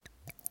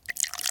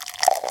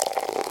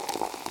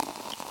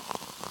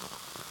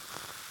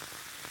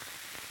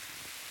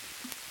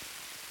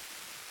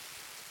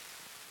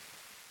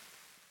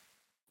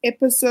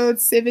Episode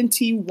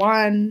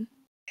 71.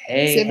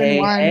 Hey,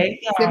 71, hey,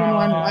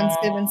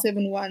 7117, y'all.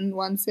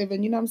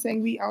 7117. You know what I'm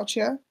saying? We out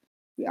here.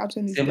 We out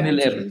here in these damn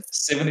 7-Eleven.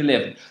 streets.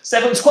 7-Eleven.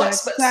 Seven That's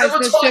twice, man. twice.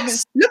 Seven That's seven.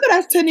 twice. Look at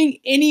us turning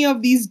any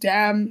of these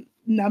damn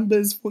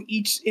numbers for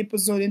each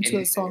episode into a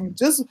Anything. song.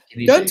 Just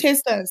don't Anything.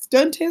 test us.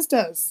 Don't test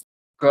us.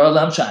 Girl,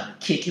 I'm trying to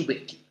kick it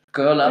with you.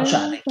 Girl, I'm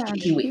trying I'm to trying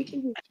kick to it with kick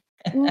you.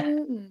 it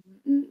with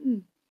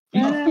you.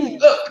 My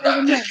feet up, not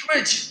Seven, kick it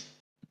with you.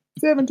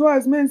 7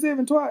 twice, man.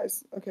 7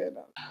 twice. Okay,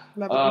 no.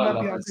 Love it. We Oh, I love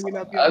love that Beyonce. We song.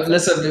 love Beyonce.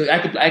 Listen,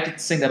 I could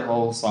sing that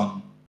whole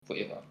song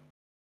forever.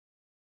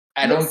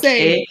 I Look, don't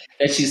same. care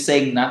that she's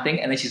saying nothing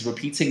and then she's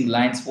repeating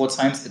lines 4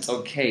 times. It's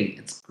okay.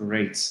 It's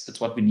great. It's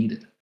what we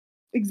needed.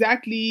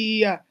 Exactly.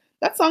 Yeah.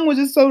 That song was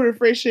just so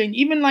refreshing.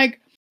 Even like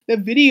the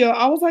video,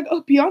 I was like,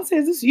 oh, Beyonce,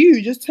 is this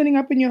you just turning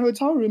up in your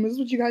hotel room? Is this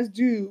what you guys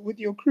do with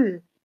your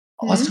crew?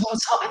 Was it a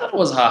hotel? I thought it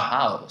was her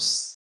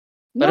house.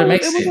 But No, it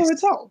makes it was a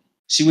sense. hotel.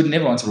 She would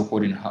never want to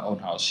record in her own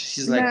house.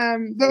 She's like,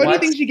 The only what?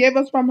 thing she gave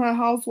us from her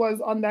house was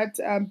on that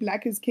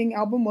Black is King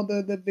album or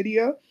the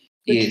video,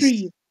 the Yes.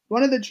 tree.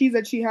 One of the trees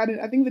that she had,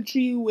 I think the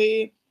tree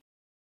where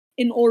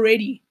in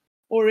Already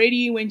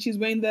when she's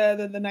wearing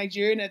the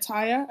Nigerian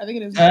attire. I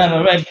think it is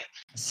Nigerian.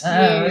 Yes.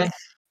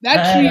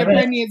 That tree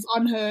apparently is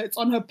on her. It's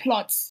on her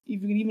plot.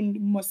 If you can even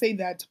must say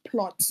that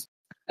plot.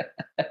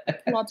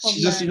 Plot of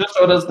She just land.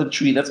 showed us the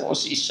tree. That's all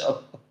she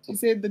showed. She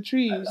said the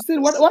tree. She said,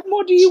 "What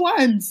more do you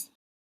want?"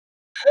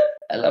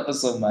 I love her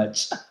so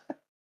much.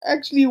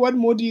 Actually, what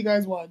more do you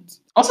guys want?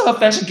 Also, her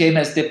fashion game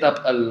has stepped up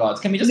a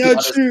lot. Can we just be No,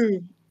 honest?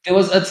 true. There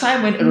was a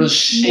time when it was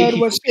shaky. No, it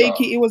was for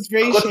shaky. It was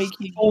very a good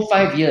shaky.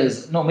 4-5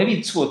 years. No,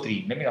 maybe 2 or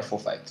 3. Maybe not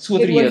 4-5. 2 or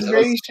 3 It years. was It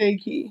very was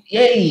shaky.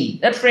 yay.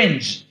 That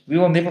fringe. We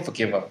will never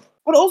forgive her.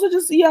 But also,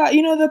 just the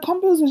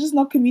compos were just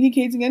not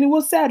communicating, and it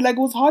was sad. Like it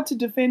was hard to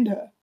defend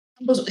her.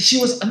 She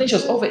was, and then she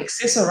was over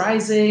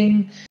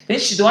accessorizing. Then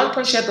the one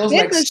point she had those Then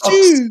like the socks.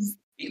 shoes.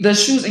 The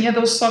shoes, and yeah,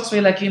 those socks were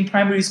like in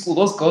primary school.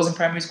 Those girls in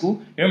primary school,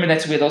 you remember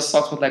that to wear those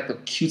socks with like the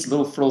cute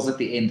little frills at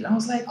the end. And I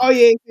was like, Oh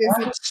yes.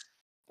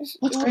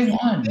 what's going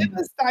on?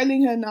 Whoever's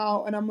styling her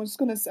now, and I'm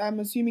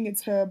assuming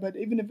it's her, but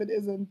even if it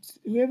isn't,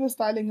 whoever's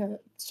styling her,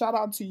 shout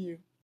out to you.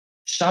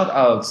 Shout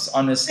outs,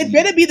 honestly. It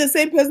better be the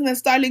same person that's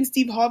styling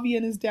Steve Harvey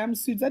in his damn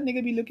suits. That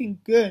nigga be looking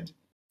good.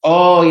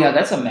 Oh yeah,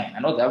 that's a man. I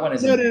know that one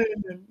is a man.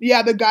 No.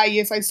 Yeah, the guy.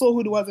 Yes, I saw who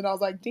it was, and I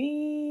was like,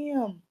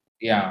 damn.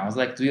 Yeah, I was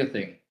like, do your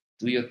thing.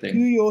 Do your Do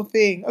thing. your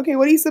thing. Okay,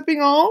 what are you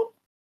sipping on?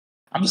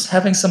 I'm just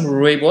having some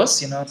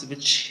rooibos. It's a bit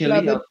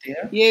chilly out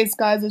there. Yes,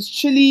 guys, it's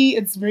chilly.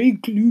 It's very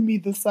gloomy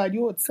this side.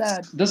 Yo, it's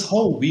sad. This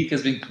whole week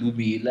has been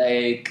gloomy.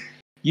 Like,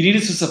 you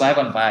needed to survive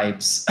on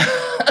vibes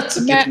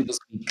to get through this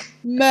week.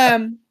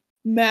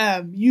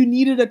 Ma'am, you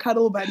needed a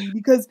cuddle buddy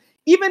because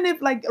even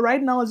if like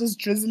right now it's just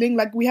drizzling,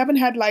 like we haven't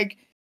had like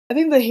I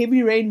think the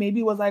heavy rain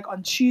maybe was like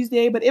on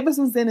Tuesday, but ever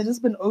since then it's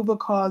just been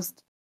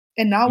overcast,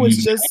 and now it's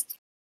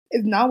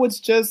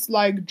just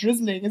like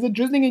drizzling. Is it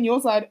drizzling in your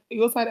side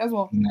as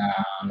well?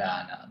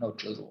 Nah, no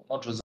drizzle,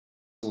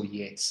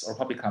 yet, or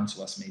probably come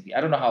to us maybe.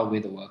 I don't know how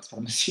weather works, but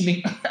I'm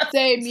assuming.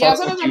 Same, yeah.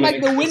 Sometimes I'm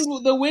like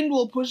the wind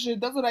will push it.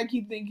 That's what I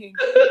keep thinking.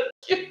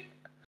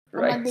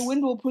 Right. I'm like the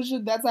wind will push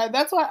it that side.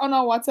 That's why on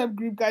our WhatsApp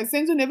group, guys,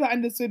 Senzo never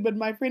understood, but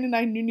my friend and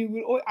I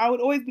knew. I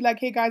would always be like,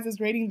 "Hey guys, it's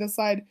raining this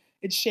side.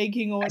 It's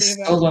shaking or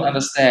whatever." I still don't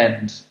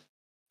understand.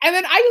 And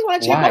then I just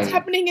want to check what's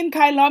happening in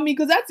Kailami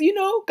because that's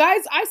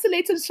guys,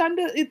 isolated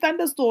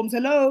thunderstorms.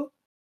 Hello.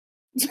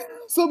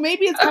 So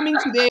maybe it's coming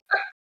today.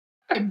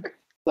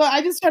 So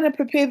I just trying to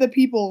prepare the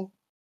people.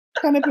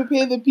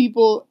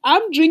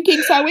 I'm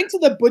drinking. So I went to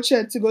the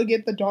butcher to go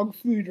get the dog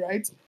food,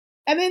 right?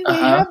 And then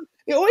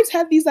they always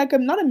have these like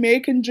not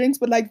American drinks,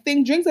 but like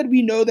drinks that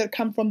we know that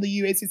come from the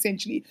US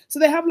essentially. So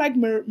they have like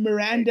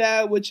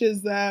Miranda, which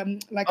is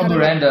like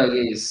Miranda,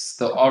 yes,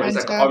 the orange,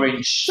 like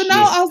orange. So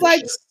now I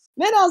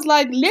was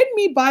like, let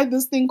me buy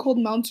this thing called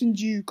Mountain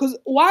Dew because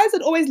why is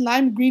it always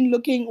lime green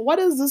looking? What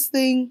is this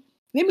thing?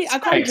 I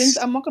can't drink.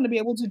 I'm not gonna be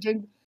able to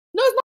drink.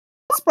 No, it's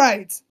not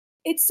Sprite.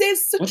 It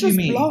says Citrus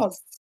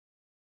Blast.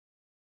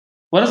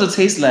 What does it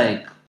taste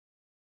like?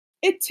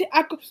 So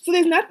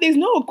there's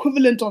no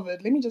equivalent of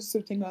it. Let me just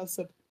take a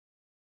sip.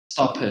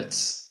 Stop it.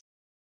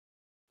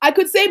 I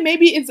could say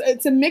maybe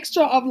it's a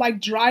mixture of like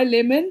dry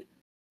lemon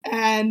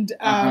and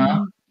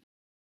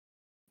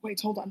wait,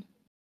 hold on.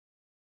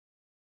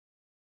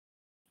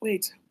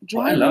 Wait,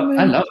 dry lemon.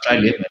 I love dry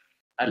lemon.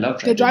 I love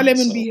dry lemon. The dry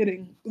lemon be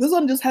hitting. This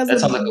one just has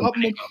this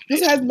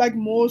has like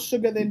more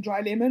sugar than dry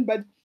lemon,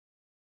 but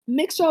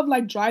mixture of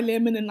like dry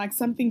lemon and like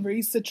something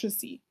very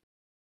citrusy.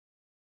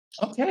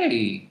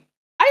 Okay.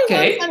 I don't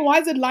understand why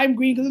is it lime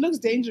green because it looks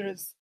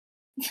dangerous.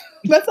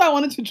 That's why I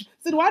wanted to.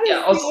 So why does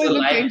it always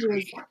look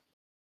dangerous?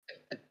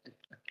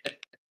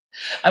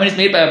 I mean, it's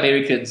made by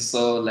Americans,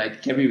 so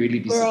like, can we really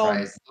be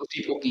surprised? Those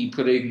people be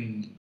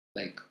putting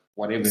like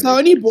whatever. So I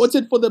only bought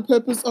it for the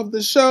purpose of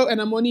the show,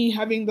 and I'm only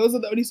having those are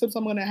the only sips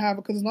I'm gonna have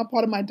because it's not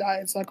part of my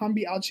diet, so I can't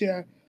be out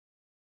here.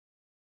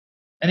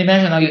 And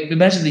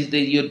imagine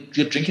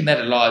you're drinking that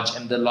at large,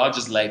 and the large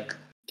is like.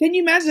 Can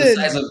you imagine? The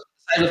size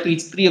of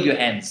three of your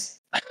hands.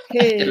 Like it's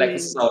Hey,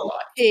 so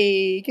lot.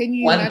 hey, can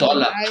you One imagine?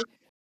 dollar.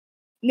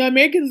 No,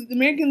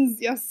 Americans,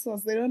 yes,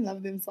 yes, they don't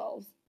love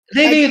themselves.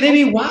 They Like be they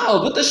be also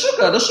wild with the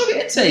sugar the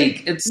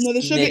intake. no, It's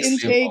the sugar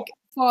next level. intake,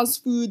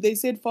 fast food. They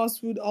said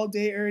fast food all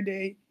day, every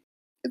day.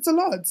 It's a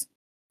lot.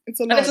 It's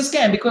a And it's a lot.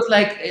 scam because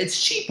like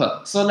it's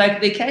cheaper. So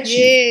like they catch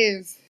you.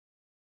 Yes,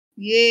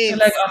 So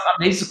like yes.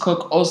 I'm able to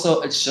cook.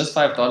 Also, it's just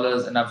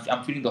 $5, and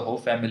I'm feeding the whole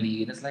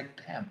family. And it's like,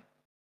 damn.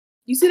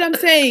 You see what I'm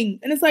saying?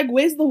 And it's like,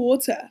 where's the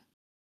water?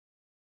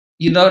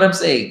 You know what I'm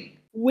saying?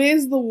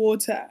 Where's the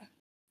water?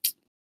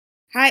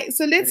 Hi.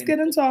 So let's Pretty get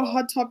into our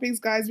hot topics,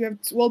 guys. We have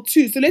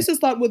two. So let's just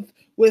start with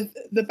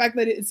the fact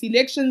that it's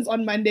elections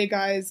on Monday,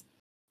 guys.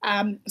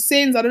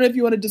 Sins, I don't know if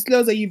you want to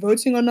disclose. Are you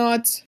voting or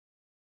not?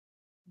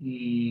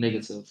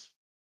 negative.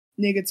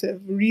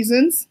 Negative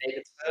reasons.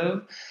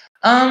 Negative.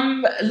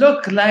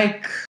 Look,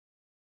 like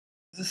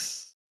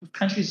this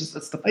country is just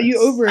it's the Are you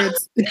pits. over it?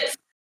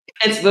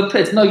 It's the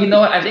pits. No, you know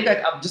what? I think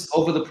like I'm just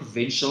over the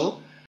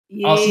provincial.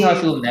 I'll see how I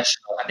Yes. feel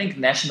national. I think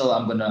national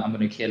I'm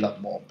gonna care a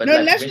lot more. But No,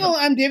 like provincial, national,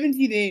 I'm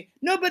definitely there.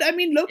 No, but I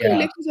mean, local yeah,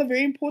 elections are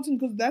very important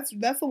because that's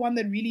the one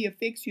that really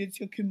affects you. It's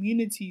your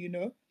community, you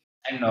know.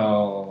 I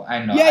know,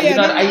 I know. Yeah, You yeah.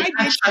 know, No, no, I I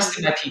have get trust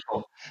in you. my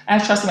people. I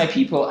have trust in my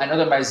people. I know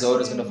that my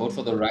zone is gonna vote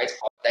for Yeah. the right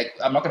one. Like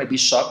I'm not gonna be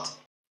shocked.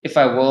 If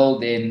I will,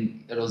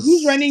 then Who's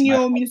it's running my your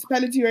fault.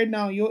 municipality right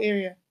now? Your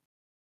area,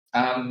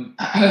 Um,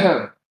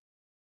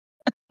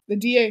 the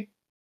DA.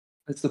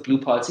 it's the blue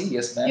party,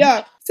 yes, ma'am.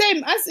 Yeah,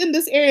 same. Us in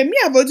this area, me,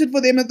 I voted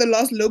for them at the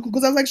last local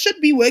because I was like, should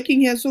be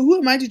working here. So who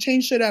am I to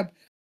change shit up?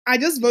 I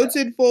just Yeah,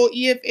 voted for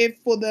EFF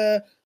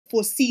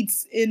for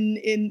seats in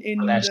the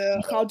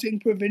national.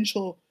 Gauteng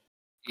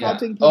Yeah.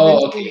 Oh,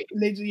 provincial okay.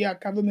 yeah,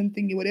 government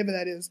thingy, whatever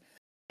that is.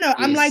 No,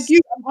 I'm like Yes.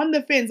 you. I'm on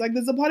the fence. Like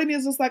there's a part of me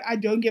is just like I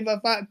don't give a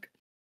fuck.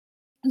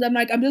 'Cause I'm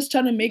like I'm just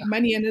trying to make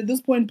money, and at this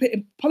point,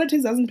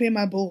 politics doesn't pay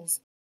my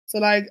bills. So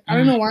like I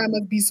don't Mm. know why I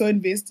must be so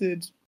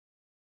invested.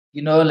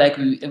 You know, like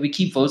we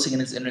keep voting,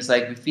 and it's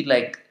like we feel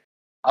like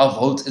our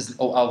vote is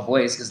or our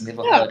voice is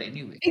never Yeah, heard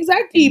anyway. You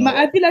exactly. know,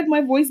 I feel like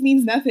my voice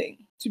means nothing,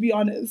 to be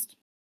honest.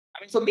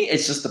 I mean, for me,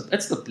 it's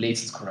the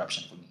blatant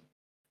corruption for me.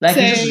 Like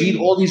you just read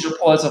Same. all these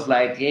reports of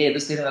like, yeah,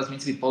 this stadium was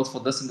meant to be built for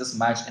this and this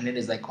much, and then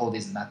there's like, oh,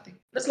 there's nothing.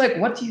 It's like,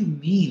 what do you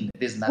mean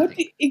there's What nothing?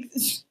 do make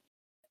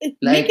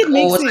Like, it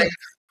make oh, it's like, sense?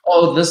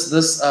 oh,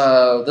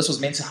 this was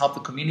meant to help the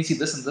community.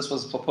 This and this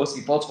was supposed to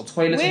be built, or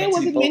toilets were Where meant to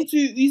was be it built, meant to?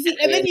 You see, and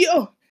and then you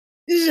ugh.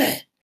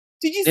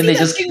 Did you then see they that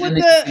just thing with then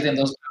they just the? give them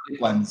those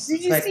public ones. Did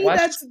It's you like see what?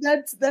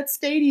 that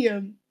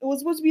stadium? It was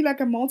supposed to be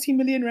like a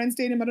multi-million rand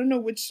stadium. I don't know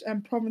which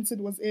province it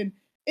was in.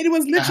 It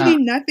was Uh-huh. literally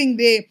nothing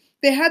there.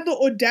 They had the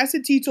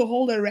audacity to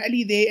hold a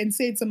rally there and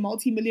say it's a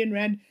multi-million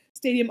rand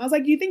stadium. I was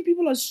like, you think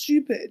people are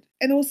stupid?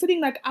 And it was sitting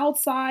like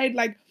outside,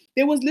 like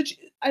there was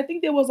literally, I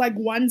think there was like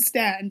one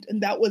stand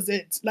and that was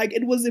it. Like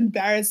it was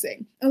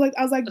embarrassing. I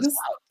was like, It's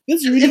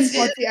this wild. ruling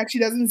party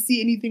actually doesn't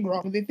see anything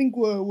wrong. They think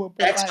we're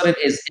That's provide. what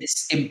it is.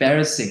 It's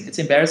embarrassing. It's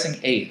embarrassing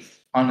AF,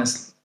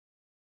 honestly.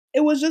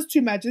 It was just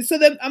too much. So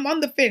then I'm on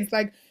the fence.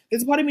 Like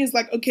there's a part of me is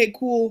like, okay,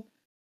 cool.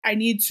 I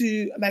need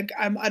to like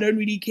I don't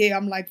really care.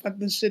 I'm like fuck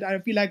this shit. I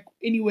feel like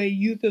anyway,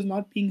 youth is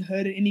not being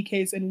heard in any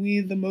case, and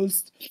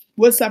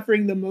we're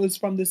suffering the most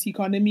from this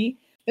economy.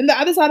 And the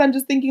other side, I'm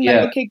just thinking like,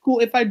 Yeah. okay, cool.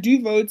 If I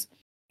do vote,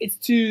 it's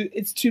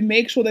to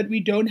make sure that we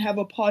don't have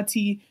a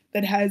party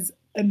that has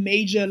a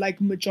major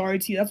like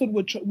majority. That's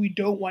what we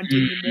don't want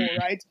Mm, anymore,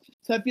 right?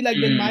 So I feel like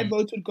then my mm.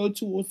 vote would go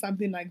towards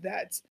something like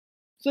that.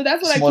 So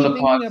that's what I keep Smaller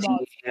thinking party.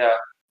 about. Yeah.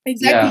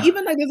 Exactly. Yeah.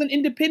 Even like there's an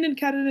independent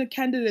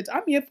candidate.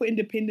 I'm here for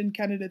independent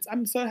candidates.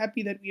 I'm so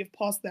happy that we have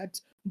passed that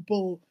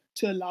bill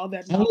to allow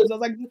that I now. would Because I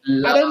was like, I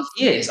love, don't.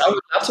 yes, I would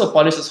love to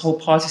abolish this whole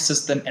party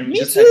system and we Me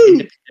just have too.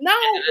 independent Now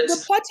the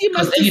candidates party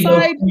because must then you know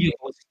decide. who you're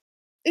voting.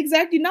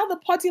 Exactly. Now the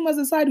party must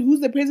decide who's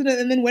the president,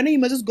 and then when you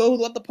must just go with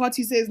what the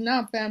party says.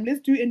 Now, fam, let's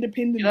do You know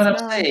independence what I'm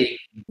now. saying?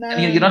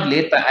 And you're Nah. not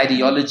led by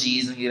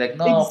ideologies and you're like,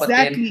 no, but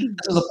then Exactly.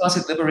 this was a party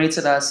that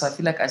liberated us, so I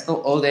feel like I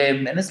still owe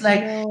them. And it's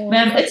like, No,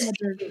 man, suck my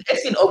dick,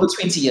 it's been over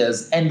 20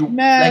 years and like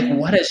ma'am.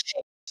 what has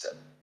changed?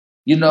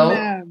 You know?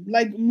 Ma'am,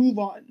 like move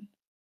on,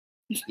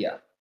 Yeah.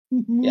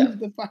 Yeah. move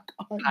the fuck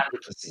on.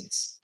 100%.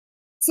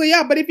 So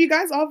yeah, but if you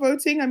guys are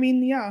voting, I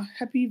mean, yeah,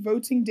 happy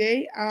voting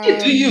day.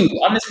 Yeah, do you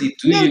honestly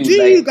do No, you do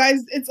like you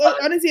guys? It's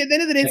honestly at the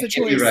end of the day, you it's have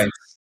a every choice, right,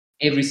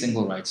 every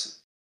single right.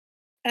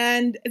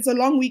 and it's a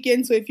long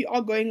weekend. So if you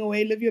are going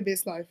away, live your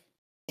best life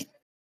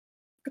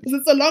because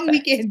it's a long Facts.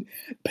 weekend.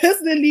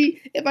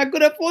 Personally, if I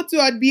could afford to,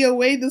 I'd be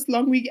away this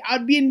long week.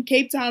 I'd be in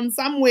Cape Town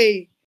some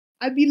way.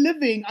 I'd be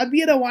living. I'd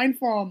be at a wine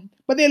farm.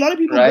 But there are a lot of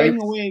people Right?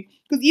 going away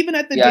because even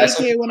at the Yeah, I saw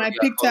daycare people on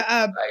your post,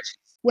 right?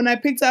 when I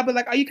picked her up, they're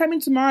like, "Are you coming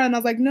tomorrow?" And I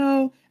was like,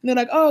 "No." And they're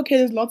like, "Oh, okay.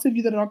 There's lots of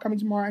you that are not coming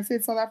tomorrow." I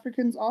said, "South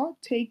Africans are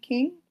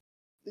taking."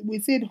 We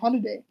said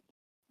holiday.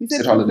 We said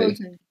Said fuck holiday.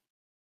 voting.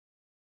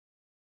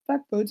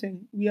 Fuck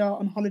voting. We are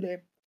on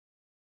holiday.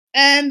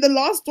 And the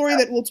last story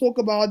that we'll talk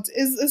about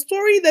is a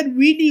story that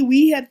really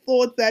we had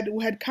thought that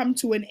had come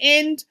to an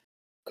end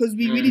because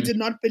we really Mm, did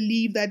not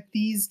believe that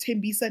these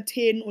Tembisa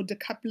 10 or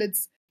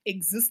decuplets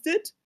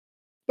existed.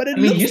 But it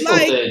I mean, you looks still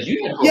like, did.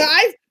 You did yeah,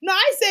 go.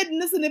 I said,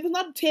 listen, if it's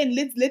not 10,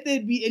 let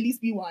there be at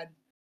least be one.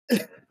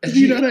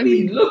 You know I what I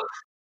mean, mean? look,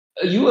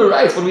 you were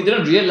right, but we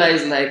didn't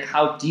realize like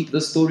how deep the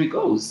story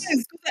goes.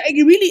 Yes, like,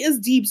 it really is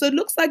deep. So it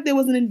looks like there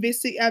was an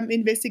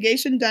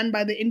investigation done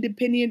by the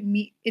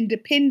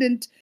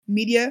independent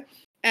media,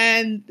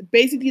 and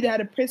basically they had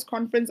a press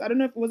conference. I don't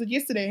know if was it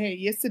yesterday. Hey,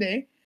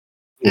 yesterday,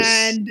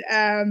 Yes.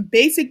 and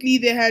basically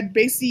they had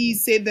basically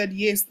said that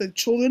yes, the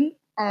children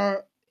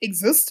are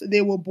exist.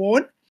 They were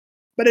born,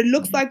 but it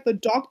looks Mhm. like the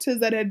doctors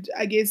that had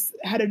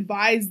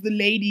advised the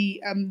lady,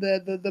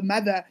 the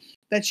mother,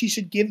 that she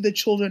should give the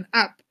children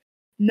up.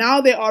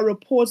 Now there are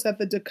reports that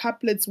the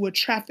decuplets were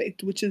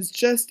trafficked, which is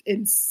just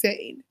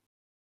insane.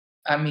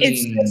 I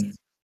It's mean, just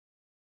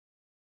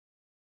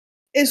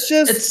it's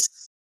just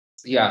it's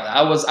yeah.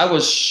 I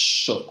was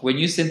shook when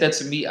you sent that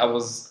to me. I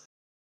was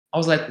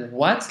like,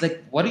 what?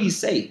 Like, what do you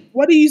say?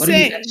 what are you What do you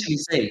saying? actually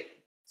say?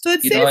 So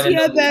it You know, says and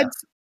then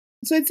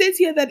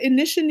here yeah. that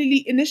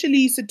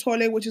initially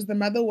Sitole, which is the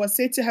mother, was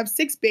said to have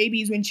 6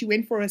 babies when she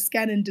went for a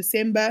scan in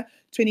December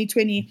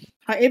 2020.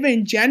 However,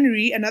 in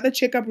January, another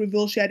checkup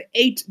revealed she had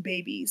 8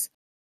 babies.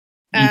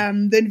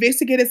 Mm, The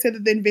investigator said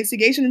that the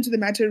investigation into the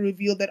matter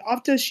revealed that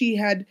after she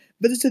had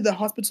visited the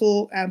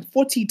hospital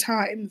 40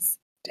 times,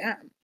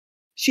 damn,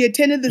 she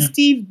attended the mm.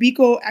 Steve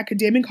Biko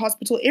Academic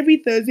Hospital every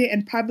Thursday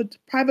and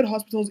private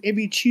hospitals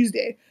every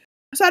Tuesday.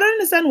 So I don't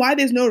understand why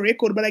there's no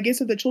record, but I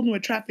guess if the children were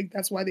trafficked,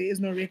 that's why there is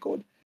no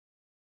record.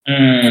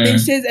 And then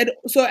she Mm. says,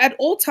 at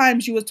all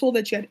times, she was told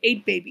that she had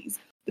 8 babies.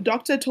 The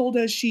doctor told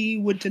her she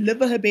would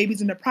deliver her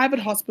babies in a private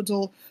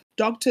hospital.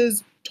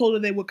 Doctors told her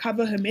they would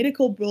cover her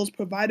medical bills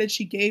provided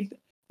she gave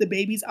the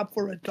babies up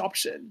for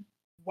adoption.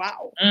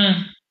 Wow.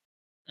 Mm.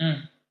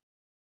 Mm.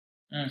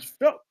 Mm.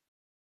 So,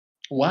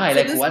 Why? so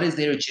Like, this, what is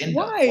their agenda?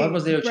 What why,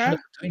 was their agenda bruh?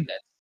 for doing that?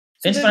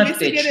 They So just the wanted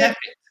their investigator,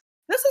 traffic.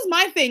 this is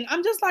my thing.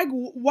 I'm just like,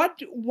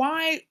 what,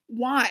 why?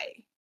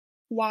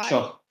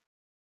 Sure.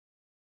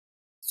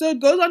 So it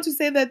goes on to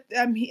say that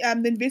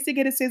the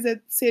investigator said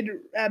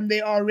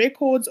there are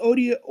records,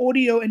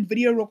 audio and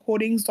video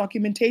recordings,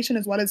 documentation,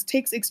 as well as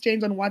text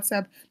exchange on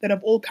WhatsApp that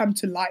have all come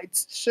to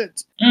light.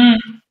 Shit. Mm.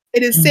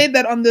 It is Mm. said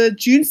that on the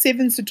June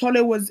 7th,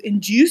 Sitole was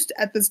induced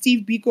at the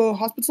Steve Biko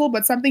Hospital,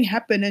 but something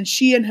happened, and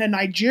she and her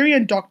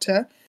Nigerian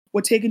doctor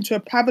were taken to a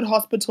private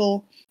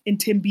hospital in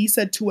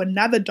Tembisa to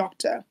another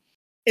doctor.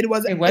 It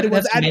was Hey, why it did you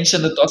was have to at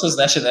mention the daughter's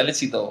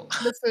nationality though?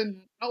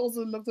 Listen. I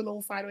also looked a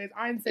little sideways.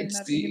 I ain't saying It's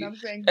nothing, and the I'm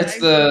saying it's I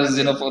ain't saying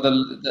the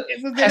nothing. the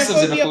It's a passive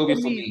xenophobia for xenophobia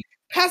for me. me.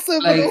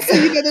 Passive, but Like also,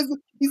 there's,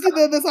 you see,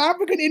 the South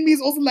African in me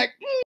is also like,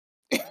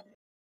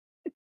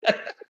 I'm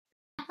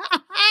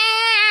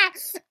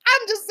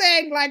just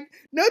saying, like,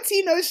 no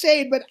tea, no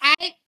shade, but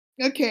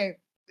okay,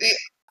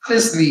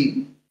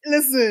 honestly,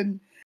 listen.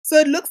 So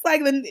it looks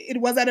like then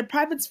it was at a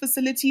private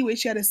facility where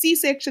she had a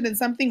C-section and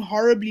something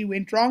horribly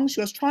went wrong.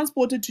 She was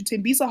transported to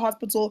Tembisa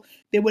Hospital.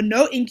 There were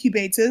no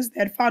incubators.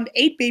 They had found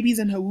 8 babies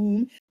in her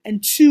womb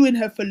and 2 in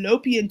her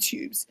fallopian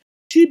tubes.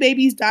 2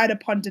 babies died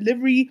upon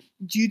delivery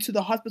due to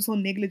the hospital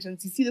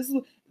negligence. You see, this is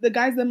the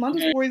amount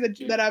of stories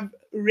that I've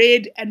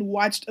read and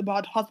watched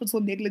about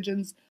hospital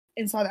negligence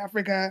in South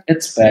Africa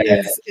it's bad.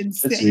 is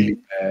It's really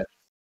insane. bad.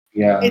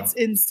 Yeah. It's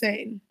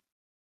insane.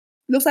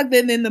 Looks like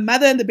then the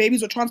mother and the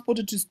babies were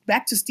transported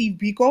back to Steve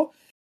Biko.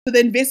 So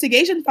the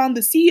investigation found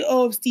the CEO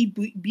of Steve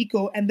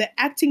Biko and the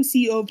acting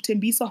CEO of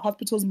Tembisa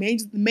Hospitals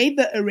made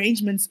the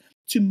arrangements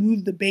to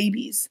move the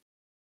babies.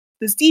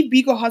 The Steve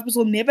Biko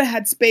Hospital never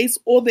had space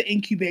or the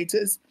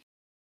incubators.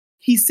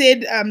 He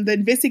said the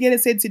investigator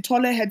said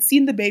Sitole had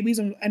seen the babies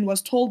and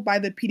was told by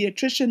the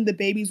pediatrician the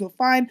babies were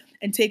fine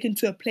and taken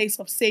to a place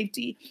of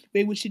safety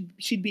where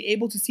she'd be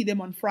able to see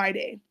them on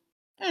Friday.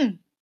 Hmm.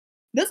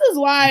 This is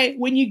why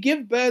when you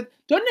give birth,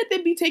 don't let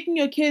them be taking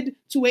your kid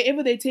to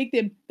wherever they take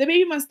them. The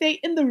baby must stay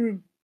in the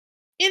room.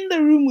 In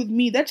the room with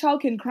me. That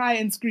child can cry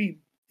and scream.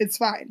 It's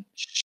fine.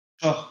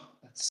 Oh,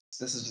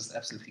 this is just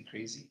absolutely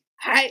crazy.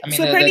 Hi. I mean,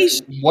 So apparently,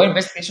 more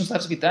investigations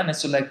have to be done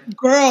as to like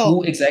girl,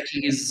 who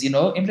exactly is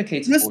implicated for all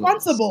of this.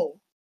 responsible.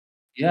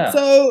 Yeah.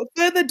 So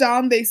further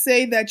down, they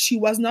say that she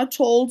was not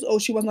told or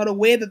she was not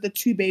aware that the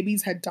 2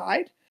 babies had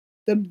died.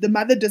 The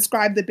mother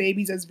described the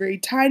babies as very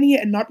tiny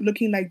and not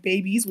looking like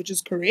babies, which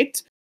is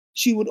correct.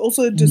 She would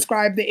also Mm.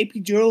 describe the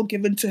epidural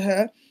given to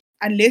her.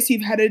 Unless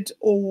you've had it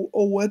or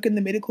work in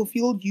the medical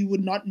field, you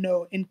would not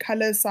know in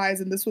color,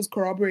 size, and this was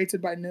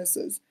corroborated by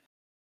nurses.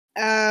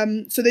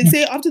 So they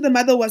say after the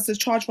mother was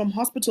discharged from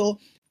hospital,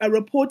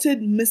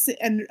 reported missing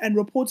and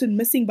reported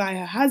missing by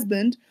her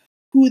husband,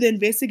 who the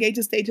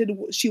investigator stated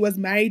she was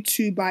married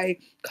to by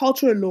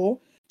cultural law.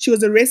 She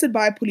was arrested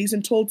by police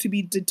and told to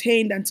be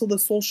detained until the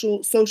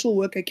social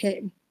worker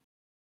came.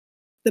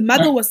 The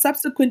mother Mm. was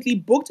subsequently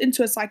booked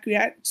into a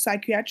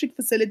psychiatric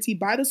facility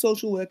by the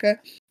social worker,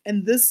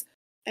 and this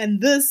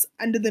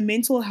under the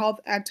Mental Health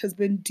Act has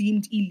been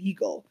deemed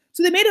illegal.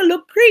 So they made her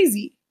look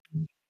crazy.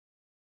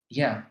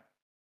 Yeah.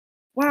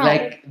 Wow.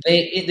 Like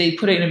they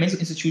put her in a mental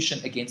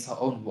institution against her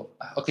own will.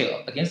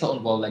 Okay, against her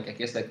own will. Like I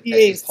guess like that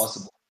is Yes.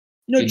 possible,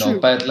 No, true.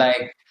 But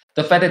like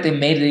the fact that they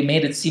made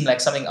it seem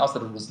like something else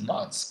that it was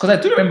not. Because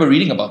I do remember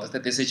reading about this,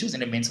 that they said she was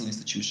in a mental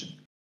institution,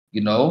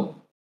 you know?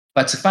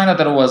 But to find out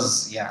that it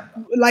was, yeah,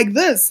 no. Like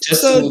this.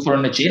 Just So, for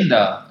an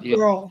agenda. Yeah,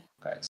 girl.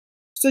 guys.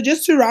 So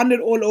just to round it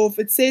all off,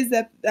 it says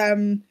that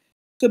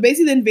so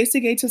basically the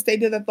investigator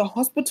stated that the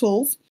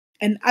hospitals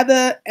and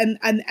others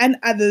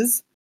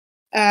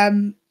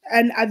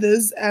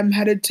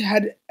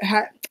had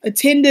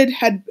attended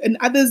and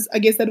others, I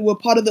guess, that were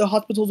part of the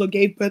hospitals or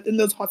gave birth in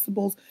those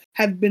hospitals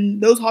have been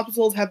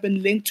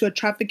linked to a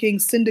trafficking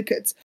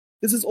syndicate.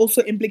 This is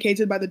also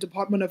implicated by the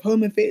Department of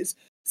Home Affairs.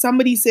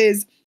 Somebody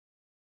says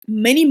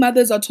many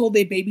mothers are told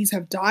their babies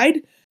have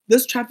died.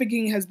 This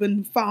trafficking has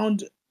been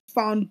found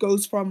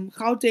goes from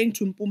Gauteng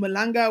to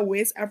Mpumalanga,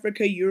 West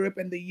Africa, Europe,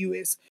 and the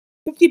US.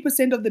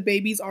 50% of the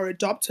babies are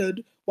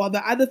adopted, while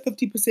the other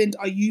 50%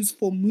 are used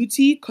for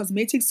muti,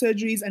 cosmetic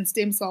surgeries, and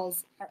stem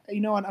cells.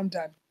 You know what? I'm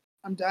done.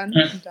 I'm done.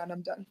 I'm done.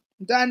 I'm done.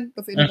 I'm done.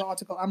 That's the end of the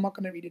article. I'm not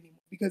going to read it anymore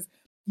because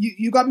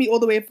you got me all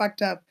the way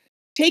fucked up.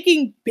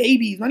 Taking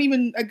babies, not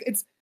even like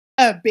it's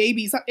a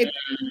baby. It's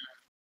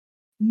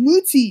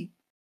muti.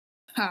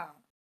 Ha.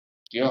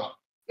 Yeah.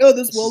 Yo,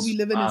 this world we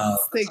live in is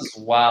sick. This is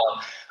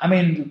wild. I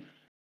mean,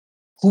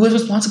 who is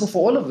responsible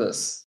for all of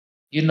this?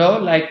 You know,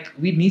 like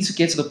we need to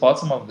get to the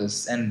bottom of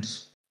this, and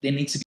there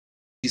needs to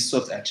be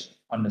swift action.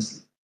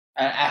 Honestly,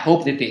 I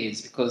hope that there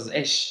is because,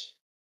 this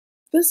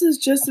is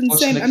just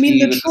insane. I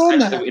mean, unfortunately, the with the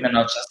trauma. that we're in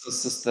our justice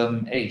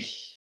system, man.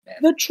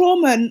 The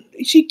trauma.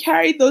 She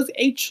carried those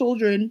 8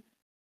 children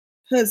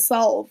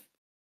herself.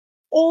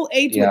 All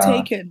 8 were Yeah.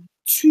 taken.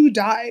 2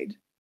 died.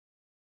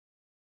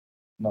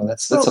 No,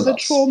 that's So a the lot.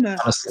 trauma.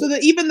 Honestly. So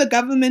that even the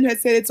government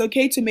has said it's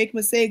okay to make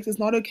mistakes. It's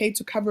not okay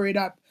to cover it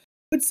up.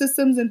 Put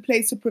systems in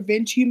place to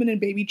prevent human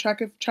and baby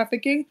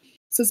trafficking.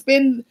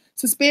 Suspend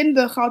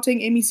the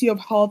Gauteng MEC of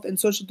Health and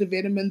Social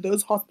Development.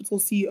 Those hospital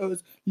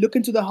CEOs look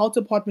into the health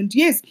department.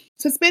 Yes,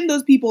 suspend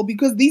those people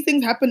because these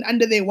things happen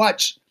under their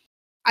watch.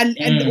 And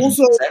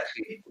also,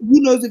 exactly. who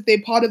knows if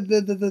they're part of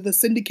the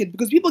syndicate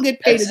because people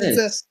get paid.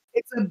 That's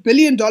It's a $1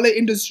 billion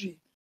industry.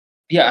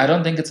 Yeah, I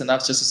don't think it's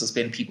enough just to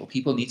suspend people.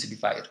 People need to be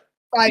fired.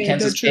 You can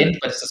suspend,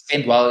 but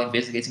suspend while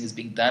investigating is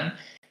being done.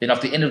 Then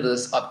after the end of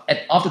this,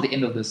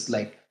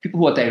 like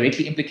people who are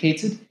directly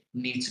implicated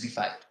need to be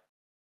fired.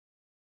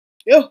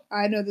 Yeah,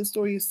 I know the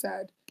story is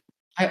sad.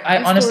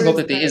 I honestly hope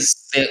that there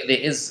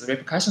is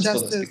repercussions for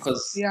this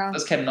because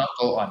this cannot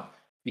go on.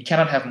 We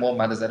cannot have more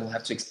mothers that will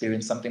have to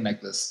experience something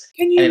like this.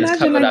 Can you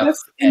imagine? Like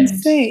that's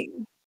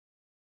insane.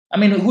 I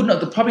mean, who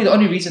knows? Probably the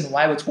only reason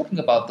why we're talking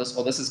about this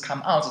or this has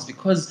come out is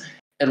because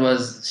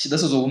this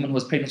was a woman who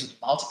was pregnant with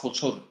multiple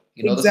children.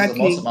 You know, this is the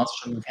most amount of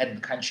children we've had in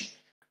the country.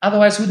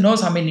 Otherwise, who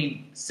knows how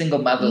many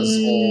single mothers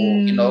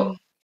or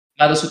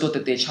mothers who thought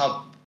that their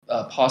child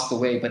passed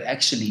away, but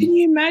actually. Can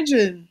you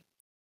imagine?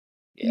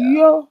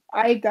 Yeah.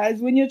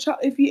 Guys, when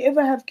if you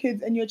ever have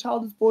kids and your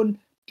child is born,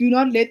 do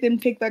not let them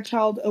take that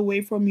child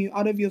away from you,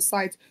 out of your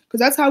sight, because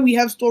that's how we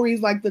have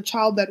stories like the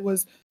child that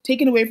was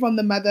taken away from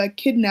the mother,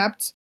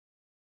 kidnapped.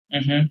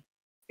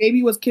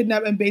 Baby was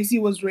kidnapped and basically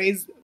was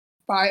raised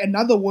by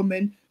another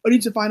woman, only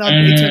to find out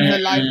later in her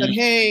life that,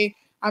 hey,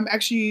 I'm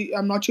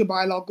not your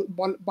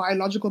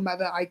biological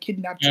mother. I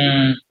kidnapped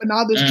you. But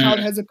now this child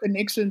has a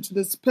connection to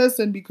this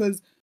person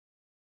because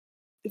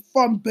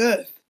from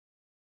birth.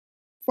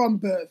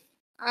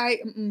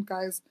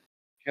 Guys.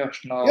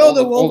 Gosh, no.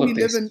 The world we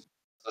live in.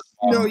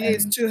 No,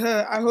 yes, to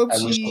her. I hope I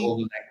wish all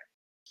the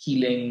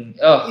healing.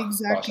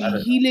 Exactly.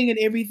 Gosh, healing and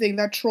everything.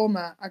 That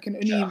trauma, I can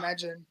only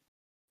imagine.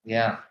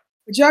 Yeah.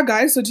 But yeah,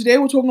 guys, so today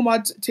we're talking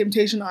about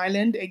Temptation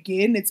Island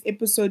again. It's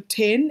episode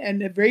 10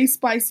 and a very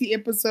spicy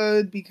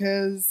episode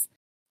because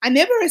I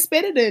never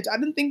expected it. I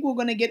didn't think we were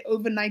going to get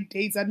overnight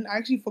dates. I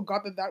actually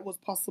forgot that was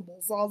possible.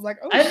 So I was like,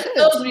 oh, I didn't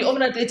know it was going to be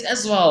overnight dates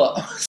as well.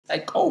 I was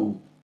like,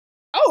 oh.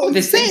 Oh,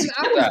 insane.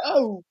 I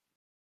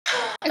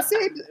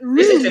said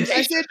rude.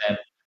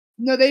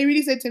 No, they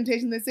really said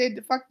temptation. They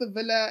said, fuck the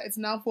villa. It's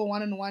now for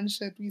one-on-one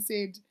shit. We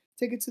said,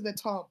 take it to the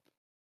top.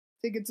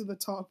 Take it to the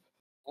top.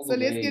 So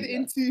let's get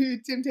into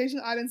Temptation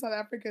Island, South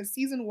Africa,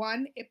 Season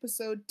 1,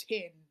 Episode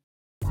 10.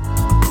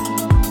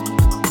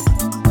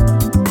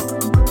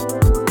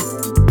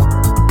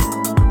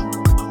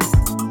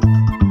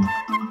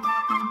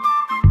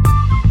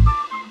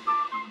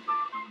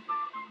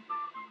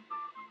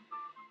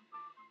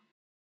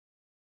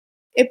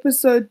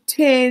 Episode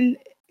 10,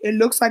 it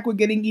looks like we're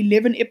getting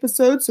 11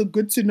 episodes, so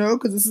good to know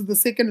because this is the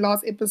second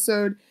last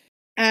episode.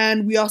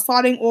 And we are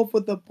starting off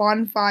with the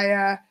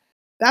bonfire.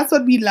 That's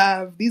what we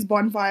love. These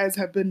bonfires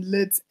have been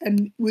lit,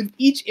 and with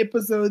each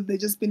episode, they've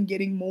just been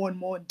getting more and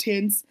more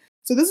intense.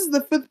 So this is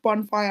the 5th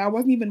bonfire. I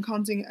wasn't even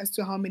counting as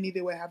to how many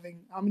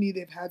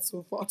they've had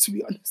so far, to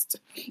be honest.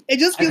 It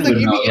just feels like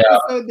every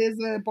episode there's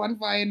a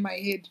bonfire in my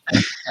head.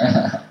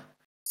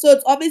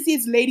 So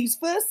it's ladies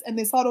first, and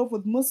they start off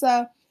with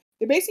Musa.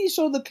 They basically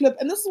show the clip,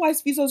 and this is why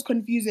Sfiso is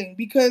confusing,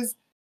 because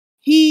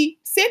he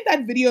sent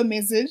that video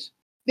message,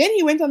 then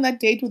he went on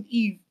that date with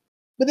Eve.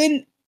 But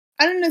then,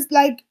 I don't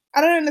understand.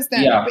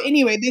 Yeah. But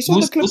anyway, they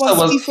showed the clip of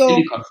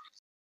Sfiso.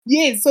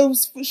 Yeah, so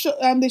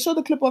they show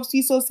the clip of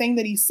Seesaw saying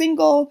that he's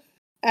single,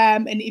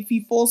 and if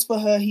he falls for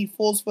her, he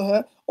falls for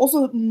her.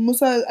 Also,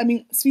 Musa, I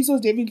mean, Seesaw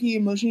is definitely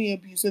emotionally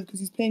abusive because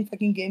he's playing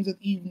fucking games with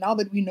Eve. Now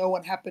that we know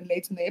what happened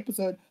later in the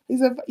episode, he's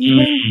playing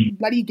Mm,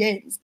 bloody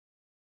games.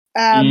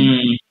 Um,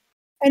 mm.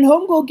 and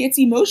Homegirl gets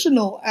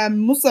emotional,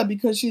 Musa,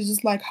 because she's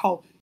just like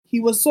how he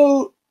was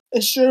so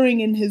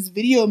assuring in his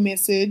video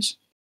message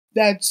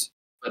that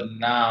But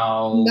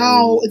now,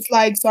 now it's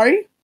like,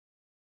 sorry?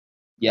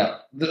 yeah,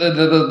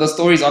 the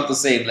stories aren't the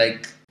same.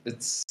 Like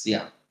it's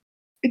yeah.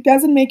 It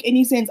doesn't make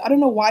any sense. I don't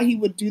know why he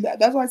would do that.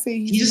 That's why I say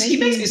he's He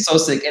makes me making so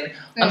sick, and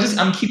same.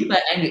 I'm keeping my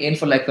anger in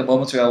for like the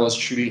moments where I was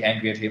truly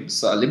angry at him.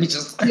 So let me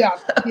just Yeah,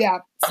 yeah,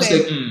 I'm just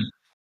like same.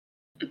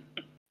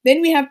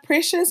 Then we have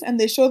Precious, and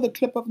they show the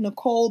clip of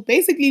Nicole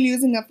basically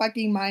losing her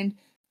fucking mind.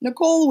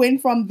 Nicole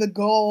went from the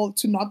girl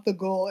to not the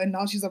girl, and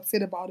now she's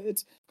upset about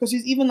it. Because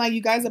she's even like,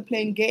 you guys are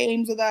playing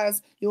games with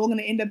us. You're all going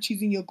to end up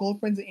choosing your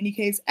girlfriends in any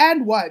case.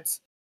 And what?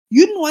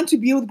 You didn't want to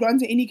be with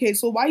Grant in any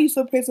case, so why are you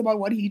so pissed about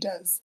what he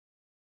does?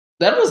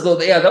 that was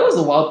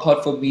the wild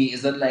part for me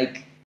is that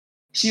like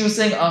she was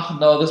saying, "Oh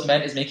no, this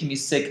man is making me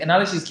sick," and now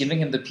that she's giving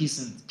him the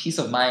peace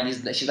of mind,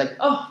 she's like,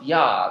 "Oh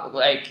yeah,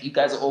 like you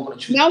guys are all gonna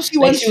choose." Now she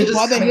Like wants she to was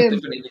just bother coming with him.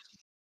 different energy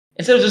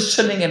instead of just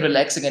chilling and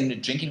relaxing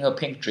and drinking her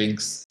pink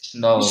drinks.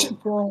 No,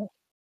 Girl.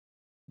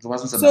 it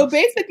wasn't So enough.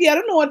 basically, I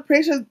don't know what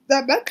Precious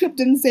that clip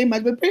didn't say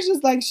much, but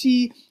Precious like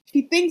she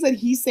thinks that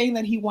he's saying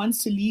that he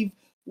wants to leave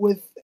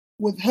with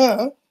with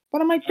her,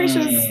 but I'm like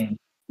Precious, Mm.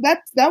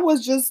 that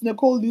was just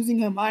Nicole losing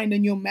her mind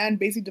and your man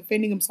basically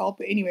defending himself.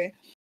 But anyway,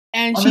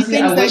 and she Honestly,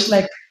 thinks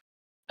that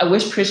I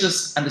wish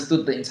Precious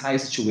understood the entire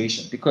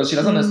situation because she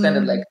doesn't understand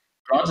that like mm,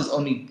 Grant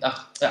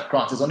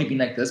has only been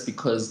like this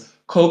because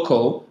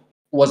Coco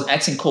was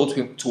acting cold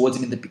towards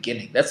him in the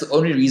beginning. That's the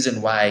only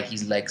reason why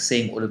he's like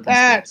saying all of these things.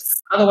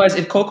 facts. Otherwise,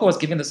 if Coco was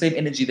giving the same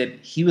energy that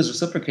he was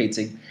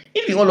reciprocating,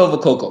 he'd be all over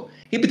Coco.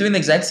 He'd be doing the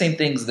exact same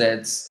things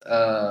that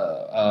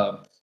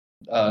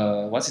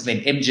what's his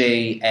name,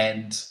 MJ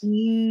and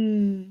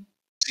Mm,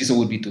 Cecil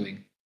would be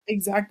doing.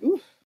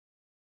 exactly.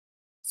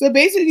 So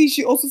basically,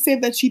 she also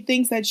said that she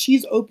thinks that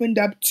she's opened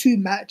up too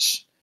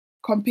much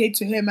compared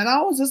to him. And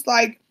I was just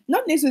like,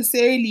 not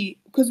necessarily,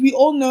 because we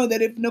all know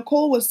that if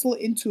Nicole was still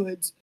into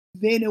it,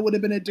 then it would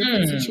have been a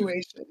different Mm,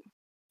 situation.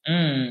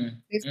 mm,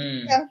 Let's be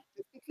mm. clear.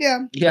 Let's be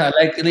clear. Yeah,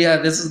 like yeah,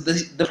 this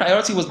is the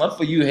priority was not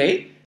for you,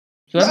 hey?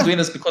 He wasn't doing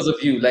this because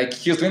of you. Like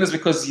he was doing this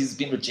because he's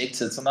been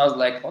rejected. So now I was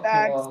like, okay,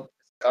 Facts. well,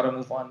 gotta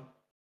move on.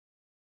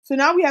 So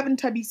now we have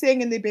Tabi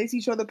saying, and they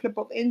basically show the clip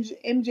of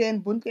MJ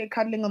and Bunke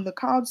cuddling on the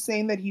couch,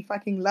 saying that he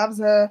fucking loves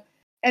her.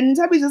 And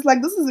Tabi's just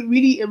like, this is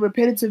really a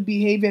repetitive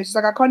behavior. She's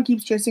like, I can't keep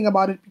stressing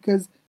about it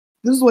because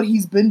this is what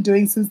he's been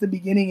doing since the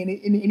beginning.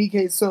 In any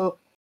case, so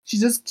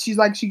she's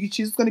like,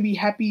 she's gonna be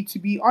happy to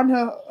be on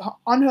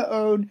her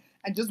own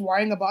and just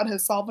worrying about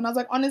herself. And I was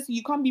like, honestly,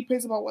 you can't be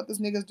pissed about what this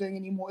nigga's doing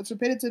anymore. It's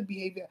repetitive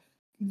behavior.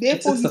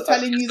 Therefore, he's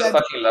telling It's you the that,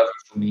 fucking love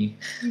for me.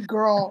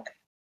 girl,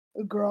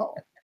 girl.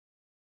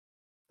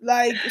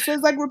 Like, so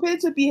it's like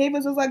repetitive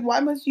behavior. So it's like, why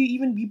must you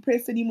even be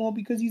pressed anymore?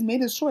 Because he's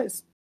made his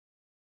choice.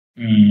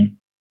 Mm,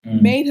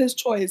 mm, Made his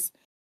choice.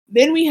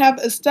 Then we have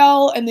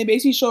Estelle, and they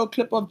basically show a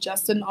clip of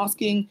Justin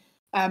asking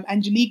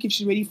Angelique if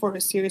she's ready for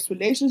a serious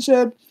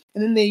relationship.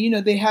 And then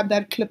they have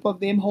that clip of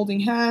them holding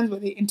hands where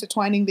they're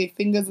intertwining their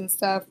fingers and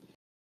stuff.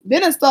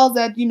 Then Estelle's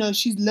that,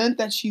 she's learned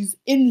that she's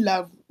in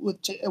love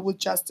with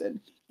Justin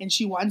and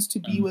she wants to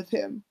be mm. with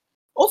him.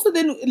 Also,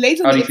 then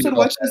later in How do the you feel episode,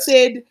 about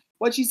that?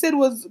 what she said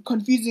was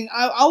confusing.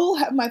 I will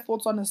have my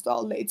thoughts on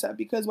Estelle later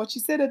because what she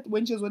said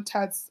when she was with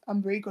Tats,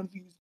 I'm very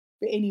confused.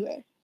 But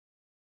anyway,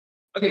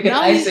 Okay, can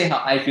now I we, say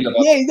how I feel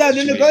about yeah,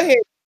 the no, go situation? ahead.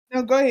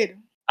 No, go ahead.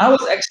 I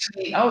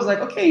was like,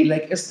 okay,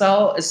 like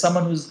Estelle is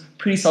someone who's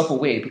pretty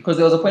self-aware because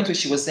there was a point where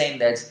she was saying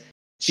that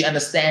she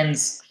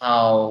understands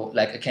how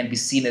like it can be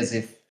seen as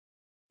if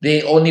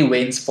they only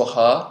went for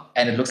her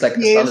and it looks like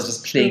Estelle is Yes,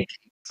 just playing true. games.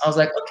 I was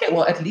like, okay,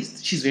 well, at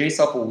least she's very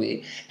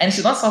self-aware. And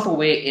she's not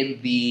self-aware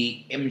in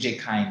the MJ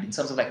kind, in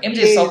terms of like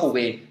MJ is Yes.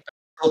 self-aware,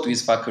 still to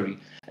his fuckery.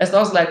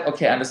 Estelle's like,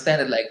 okay, I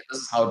understand that like this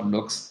is how it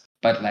looks,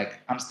 but like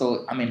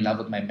I'm in love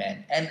with my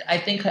man. And I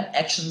think her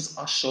actions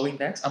are showing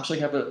that. I'm sure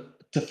you have a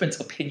different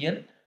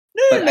opinion,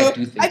 No, but no, I no.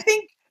 do I think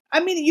think, I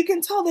mean, you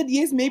can tell that,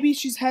 yes, maybe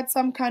she's had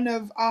some kind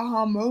of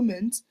aha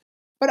moment,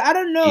 but I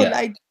don't know. yeah,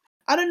 Like,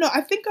 I don't know.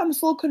 I think I'm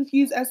so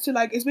confused as to,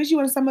 like, especially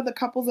when some of the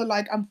couples are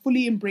like, I'm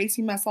fully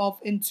embracing myself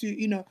into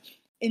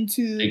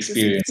this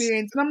experience.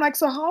 experience. And I'm like,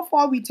 so how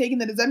far are we taking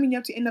that? Does that mean you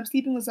have to end up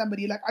sleeping with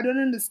somebody? Like, I don't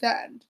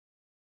understand.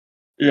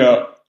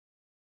 Yeah.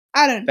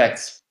 I don't know.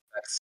 Facts.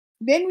 Facts.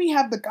 Then we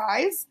have the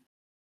guys.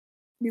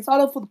 We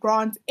start off with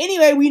Grant.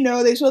 Anyway, we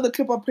know they show the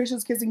clip of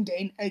Precious kissing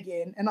Dane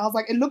again, and I was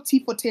like, it looked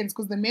T for tense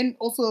because the men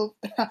also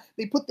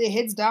they put their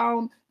heads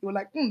down. They were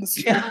like, this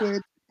is Yeah.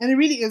 awkward, and it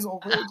really is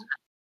awkward.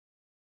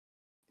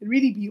 It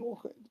really be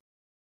awkward.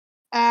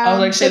 I was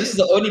like, shit, But this is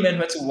the only man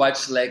who had to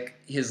watch like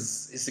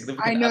his I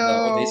significant other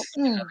or their know.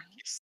 significant other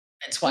kiss.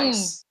 And Mm,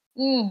 twice.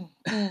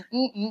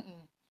 mm.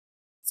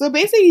 So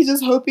basically, he's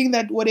just hoping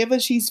that whatever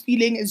she's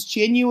feeling is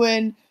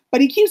genuine, But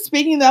he keeps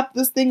bringing up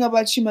this thing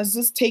about she must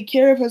just take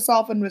care of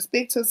herself and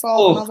respect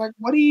herself. And I was like,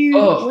 what are you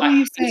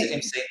I hated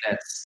him saying? saying that.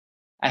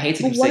 I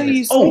hated But him what saying are that.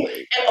 you Oh,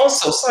 saying? and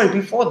also, sorry,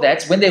 before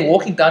that, when they're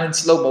walking down in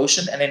slow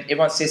motion and then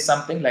everyone says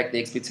something like the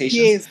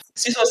expectations, Yes.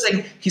 Sis was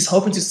saying he's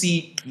hoping to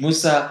see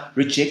Musa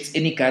reject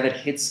any guy that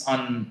hits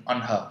on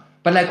her.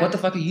 But like, what the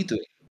fuck are you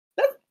doing?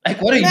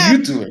 Like, what are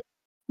you doing?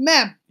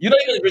 Ma'am. You're not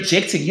even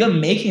rejecting, you're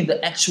making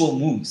the actual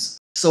moves.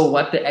 So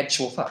what the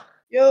actual fuck?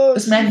 Yo,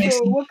 This man makes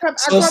me I so can't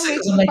sick wait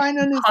because to I'm like, find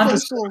you on his can't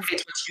socials.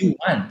 reciprocate what you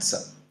want.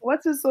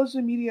 What's his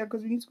social media?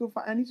 Because we need to go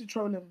find. I need to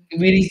troll him.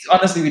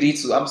 Honestly, we need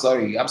to. I'm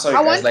sorry, I guys.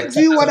 want Like,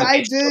 to do what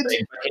sometimes I we did.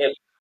 him,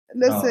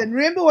 Listen,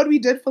 remember what we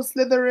did for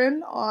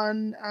Slytherin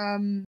on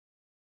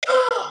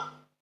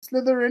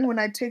Slytherin when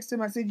I texted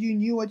him? I said you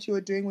knew what you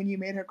were doing when you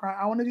made her cry.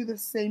 I want to do the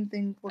same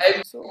thing for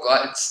Fiso.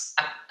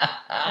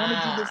 I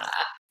want to do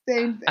the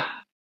same thing.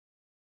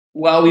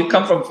 Wow, we've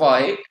come from far.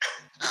 Eh?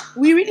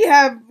 We really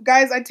have,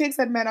 guys. I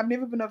texted man. I've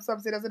never been upset.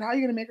 I said, "How are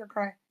you gonna make her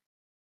cry?"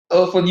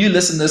 Oh, for new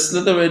listeners,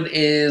 Slytherin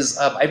is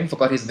I even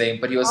forgot his name,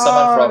 but he was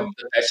someone from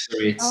the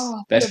Philip,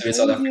 Bachelorette what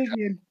South was he Africa.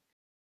 again?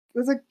 It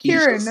was a He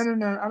Kieran. was No. I don't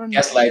know. What was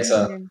his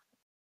gaslighter. name?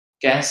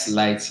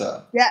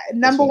 Gaslighter. Yeah, That's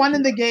number what one he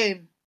in the was.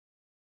 game.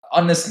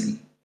 Honestly.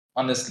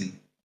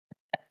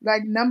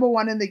 Like number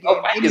one in the I'll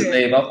game. find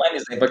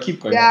his name. But keep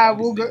going. I'll Yeah, find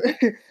his we'll go.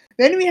 name.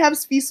 Then we have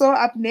Sfiso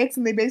up next,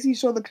 and they basically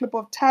show the clip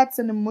of Tats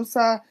and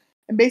Musa,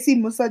 and basically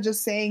Musa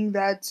just saying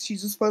that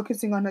she's just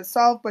focusing on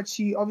herself, but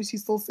she obviously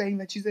still saying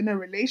that she's in a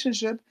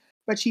relationship,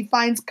 but she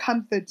finds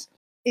comfort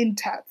in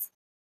Tats.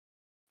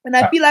 And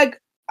I feel like,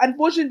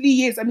 unfortunately,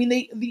 yes. I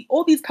mean,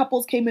 all these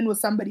couples came in with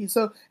somebody,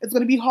 so it's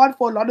going to be hard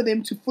for a lot of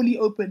them to fully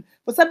open.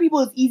 For some people,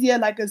 it's easier,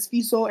 like a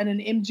Sfiso and an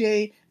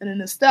MJ and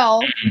an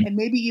Estelle, and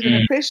maybe even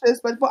a Precious.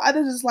 But for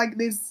others, it's like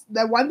there's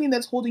that one thing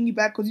that's holding you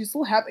back because you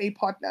still have a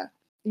partner,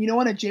 and you don't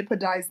want to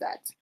jeopardize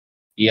that.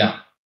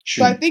 Yeah,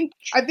 So I true.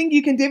 think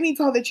you can definitely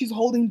tell that she's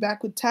holding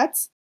back with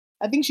Tats.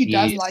 I think she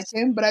does like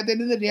him, but at the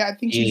end of the day, I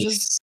think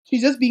she's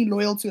just being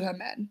loyal to her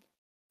man.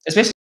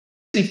 Especially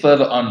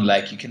further on,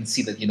 like you can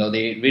see that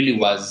there really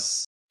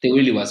was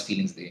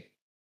feelings there.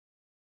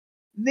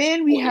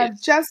 Then we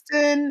have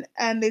Justin,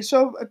 and they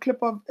show a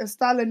clip of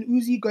Estelle and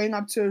Uzi going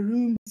up to her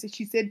room.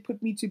 She said,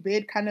 "Put me to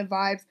bed," kind of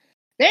vibes.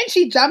 Then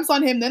she jumps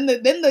on him. Then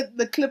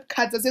the clip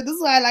cuts. I said, "This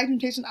is why I like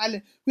Temptation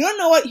Island." We don't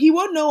know he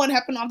won't know what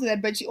happened after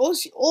that. But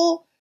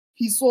all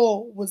he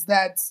saw was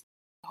that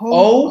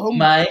home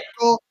my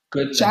girl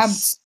goodness!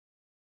 jumped.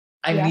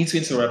 I need to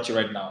interrupt you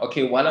right now.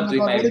 Okay, while I'm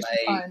doing my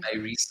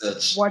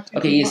research. What did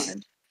okay, you yes.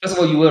 find? First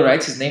of all, you were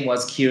right. His name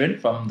was Kieran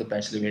from The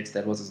Bachelorette.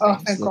 That was his name. Oh,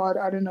 thank God!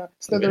 I don't know.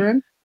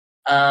 Slytherin.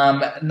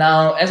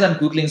 Now, as I'm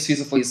googling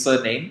Sfiso for his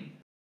surname,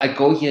 I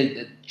go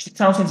here.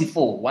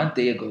 2024, one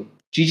day ago.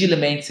 Gigi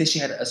Lemaine says she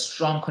had a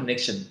strong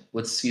connection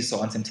with Sfiso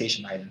on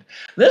Temptation Island.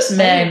 This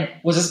man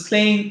was just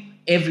playing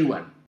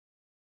everyone.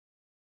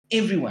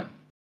 Everyone.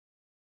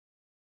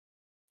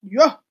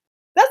 Yeah.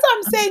 That's what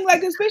I'm saying.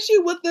 Like, especially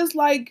with this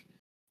like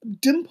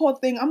Dimple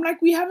thing. I'm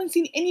like, we haven't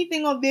seen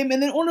anything of them,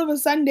 and then all of a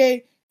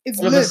Sunday it's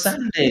all of a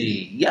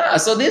Sunday. Yeah.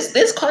 So there's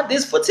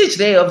footage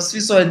there of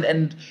Sfiso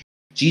and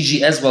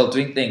Gigi as well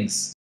doing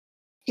things.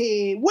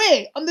 Hey,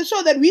 where? On the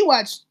show that we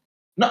watched?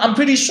 No, I'm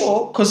pretty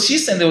sure because she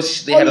said they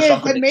had a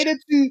strong connection. Made it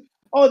to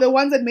the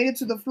ones that made it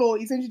to the floor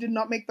essentially did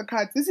not make the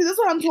cut. This is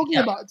what I'm talking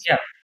about.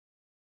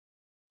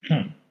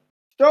 Yeah.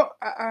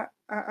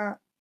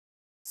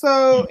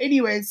 So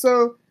anyway,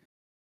 so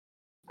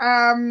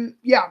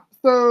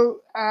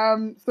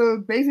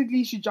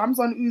basically she jumps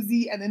on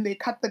Uzi and then they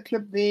cut the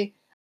clip there.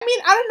 I mean,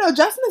 I don't know.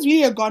 Justin is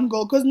really a gone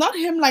girl because not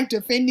him like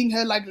defending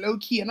her like low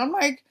key, and I'm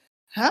like,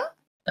 huh?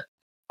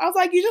 I was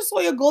like, you just saw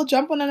your girl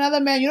jump on another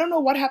man. You don't know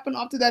what happened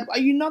after that. Are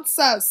you not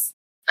sus?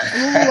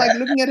 Like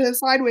looking at her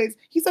sideways.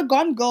 He's a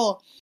gone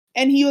girl.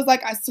 And he was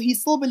like, he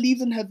still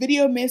believes in her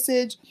video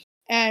message.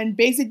 And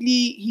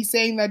basically, he's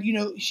saying that,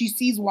 she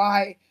sees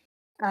why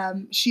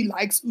she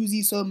likes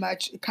Uzi so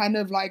much. Kind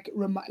of like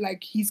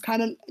he's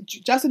kind of,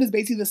 Justin is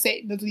basically the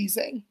same. That's what he's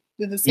saying.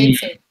 They're the same.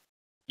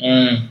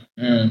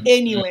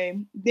 Anyway,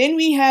 then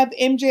we have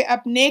MJ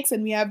up next,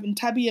 and we have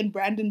Ntabi and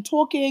Brandon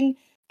talking.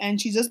 And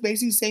she's just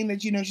basically saying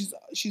that,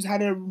 she's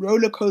had a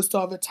roller coaster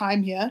of a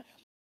time here.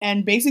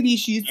 And basically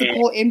she used to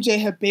call MJ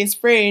her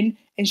best friend,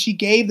 and she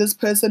gave this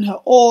person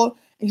her all.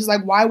 And she's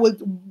like,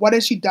 what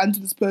has she done to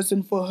this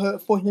person for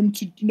him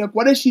to,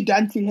 what has she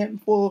done to him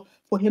for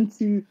him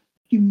to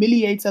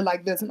humiliate her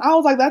like this? And I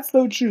was like, that's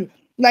so true.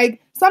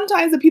 Like,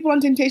 sometimes the people on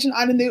Temptation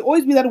Island, they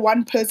always be that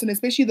one person,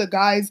 especially the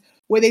guys,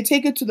 where they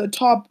take it to the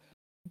top,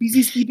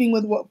 busy sleeping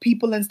with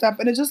people and stuff,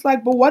 and it's just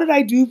like, but what did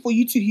I do for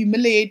you to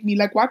humiliate me?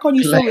 Like, why can't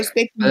you still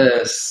respect me?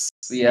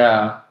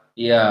 Yeah.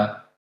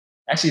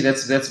 Actually,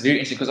 that's very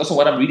interesting because also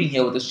what I'm reading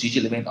here with this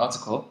Gigi Lemaine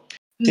article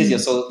says here.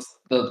 So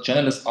the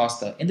journalist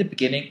asked her, in the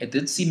beginning, it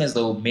did seem as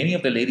though many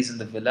of the ladies in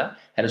the villa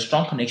had a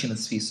strong connection with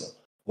Sfiso.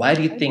 Why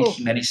do you think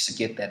he managed to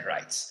get that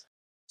right?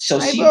 So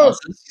I she vote.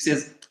 answers, she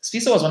says,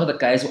 Sfiso was one of the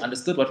guys who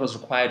understood what was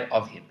required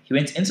of him. He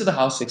went into the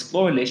house to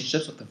explore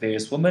relationships with the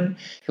various women.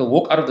 He'll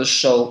walk out of the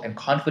show and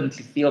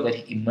confidently feel that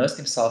he immersed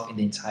himself in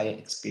the entire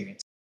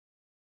experience.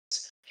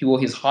 He wore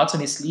his heart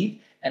on his sleeve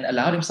and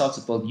allowed himself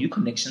to build new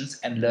connections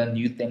and learn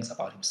new things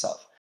about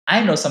himself.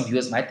 I know some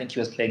viewers might think he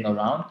was playing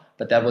around,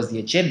 but that was the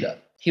agenda.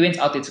 He went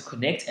out there to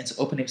connect and to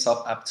open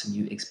himself up to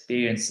new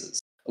experiences.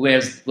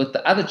 Whereas with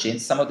the other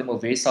gents, some of them were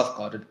very self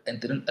guarded and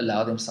didn't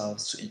allow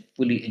themselves to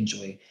fully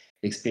enjoy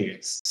the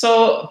experience.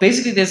 So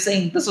basically, they're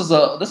saying this was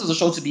a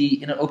show to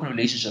be in an open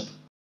relationship.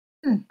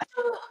 I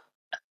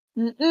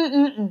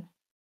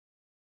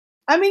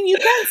mean, you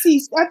can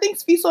see. I think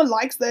Sfiso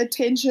likes the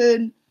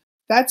attention.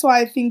 That's why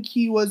I think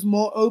he was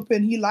more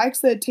open. He likes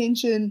the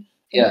attention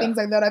and things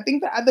like that. I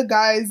think the other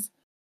guys,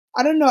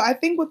 I don't know. I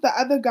think with the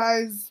other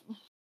guys,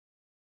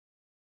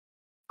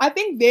 I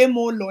think they're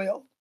more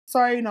loyal.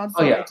 Sorry, not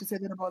sorry to say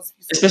that about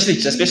Sfiso. Especially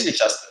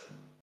Justin.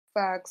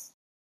 Facts.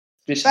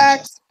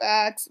 Especially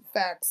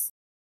Facts.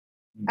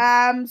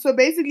 So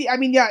basically, I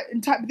mean,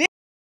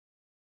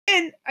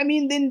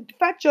 then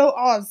Fat Joe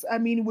asked, I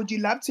mean, would you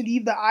love to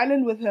leave the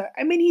island with her?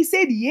 I mean, he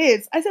said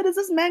yes. I said, is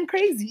this man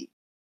crazy?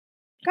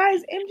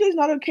 Guys, MJ's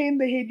not okay in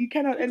the head. You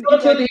cannot.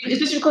 It's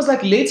just because,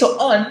 like, later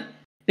on,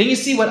 then you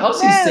see what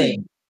else he's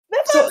saying.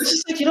 So it's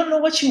just like you don't know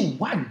what you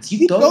want.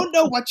 You don't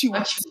know what you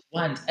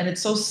want. And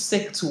it's so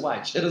sick to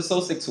watch. It is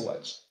so sick to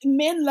watch.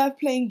 Men love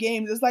playing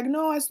games. It's like,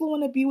 no, I still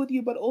want to be with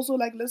you, but also,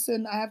 like,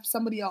 listen, I have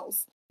somebody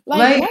else.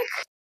 Like what?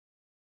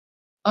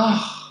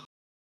 Oh.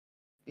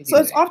 Anyway. So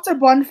it's after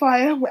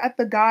bonfire. We're at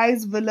the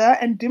guy's villa,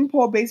 and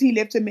Dimpo basically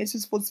left a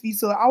message for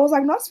Sfiso. I was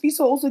like, not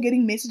Sfiso also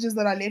getting messages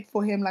that I left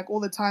for him, like, all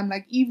the time.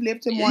 Like, Eve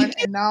left him one,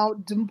 and now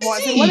Dimpo.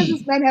 I said, what does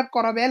this man have,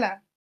 Corabella?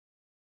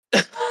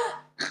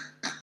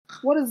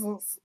 What is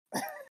this?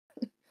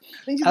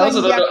 I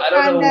also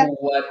don't know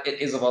what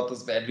it is about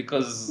this man,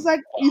 because she's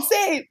like, you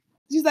say,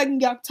 she's like,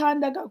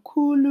 Ngiyakuthanda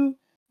kakhulu,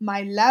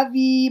 my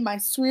lovey, my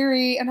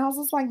sweetie, and I was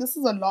just like, this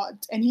is a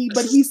lot. And he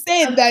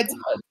said that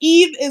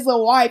Eve is a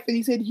wife, and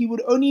he said he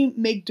would only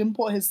make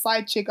Dimpo his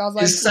side chick. I was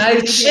like, his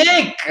side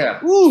chick.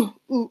 Ooh.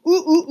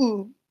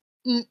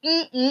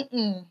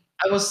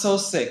 I was so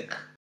sick.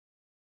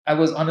 I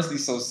was honestly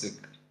so sick.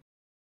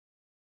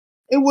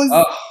 It was.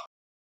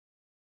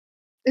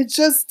 It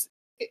just.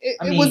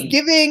 It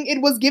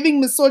was giving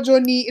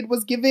misogyny. It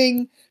was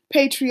giving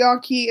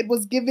patriarchy. It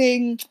was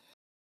giving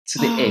to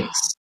the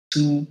X.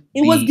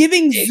 It was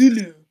giving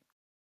Zulu.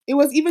 It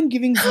was even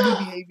giving Zulu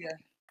behavior.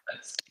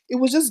 It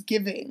was just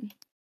giving.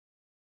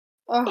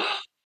 And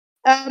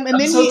I'm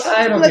then so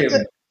tired of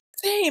him.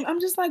 Same. I'm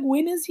just like,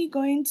 when is he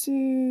going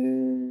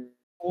to?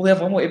 We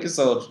have one more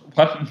episode.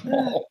 One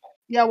more.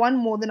 Yeah, one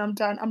more. Then I'm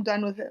done. I'm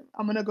done with him.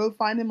 I'm gonna go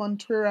find him on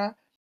Twitter.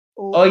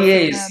 Oh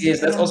yes.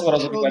 That's also what I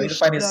was looking for. I need to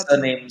find his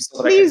surname so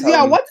that please, I can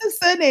tell you. What's his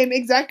surname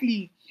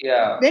exactly?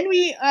 Yeah. Then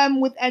we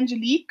with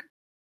Angelique,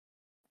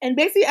 and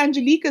basically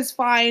Angelique is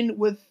fine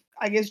with,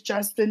 I guess,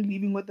 Justin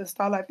leaving with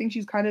Estella. I think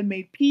she's kind of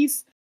made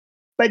peace,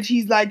 but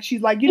she's like,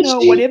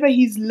 whatever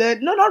he's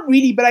learned. No, not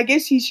really, but I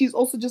guess she's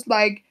also just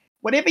like,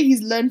 whatever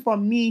he's learned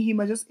from me, he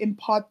must just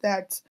impart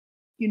that,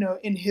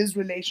 in his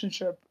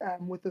relationship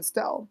with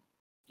Estelle.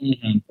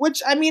 Mm-hmm.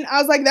 Which, I mean, I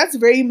was like, that's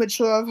very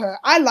mature of her.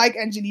 I like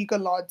Angelique a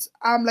lot.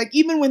 Like,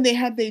 even when they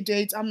had their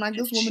dates, I'm like,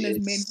 this woman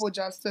is meant for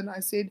Justin. I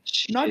said,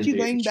 not you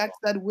going back to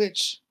that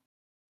witch.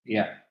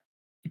 Yeah.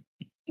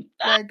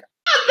 Like,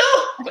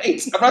 no,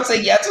 wait. I'm not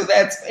saying yeah to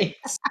that. Wait.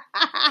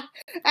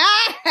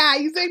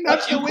 You saying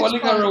not you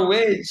calling her a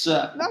witch?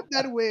 Not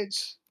that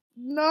witch.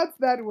 Not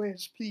that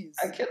witch, please.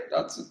 I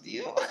cannot with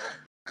you.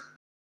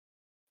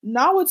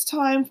 Now it's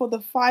time for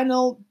the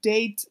final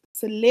date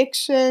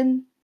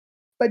selection.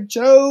 But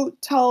Joe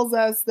tells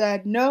us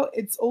that no,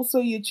 it's also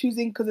you're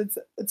choosing because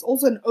it's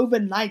also an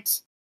overnight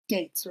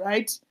date,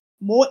 right?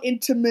 More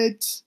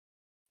intimate.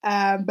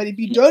 But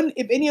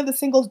if any of the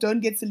singles don't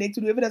get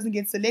selected, whoever doesn't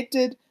get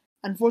selected,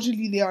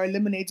 unfortunately they are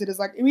eliminated. It's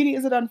like, it really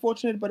isn't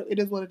unfortunate, but it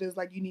is what it is.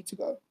 Like, you need to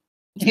go.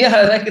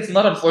 Yeah, like, it's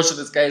not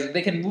unfortunate, guys.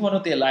 They can move on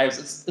with their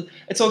lives.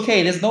 It's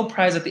okay. There's no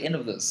prize at the end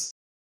of this.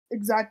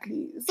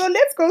 Exactly. So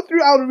let's go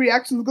through our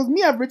reactions, because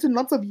I've written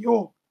lots of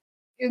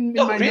in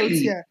my notes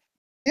here.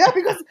 Yeah,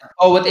 because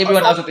with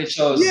everyone else that they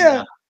chose.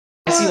 Yeah.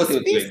 I see what they were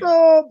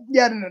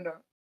doing. No.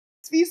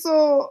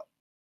 Sfiso,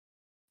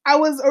 I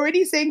was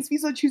already saying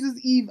Sfiso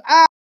chooses Eve.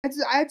 I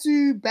had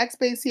to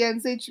backspace here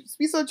and say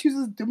Sfiso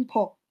chooses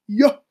Dimpo.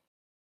 Yeah.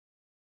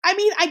 I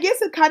mean, I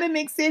guess it kind of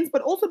makes sense,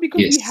 but also because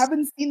we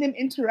haven't seen them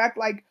interact,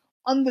 like,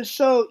 on the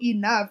show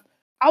enough.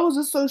 I was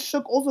just so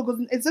shook also because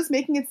it's just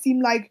making it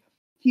seem like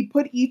he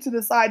put Eve to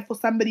the side for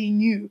somebody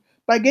new.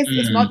 But I guess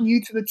it's not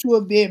new to the two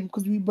of them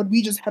but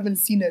we just haven't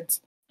seen it.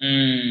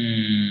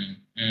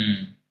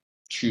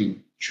 True.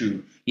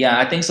 Yeah,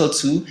 I think so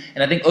too.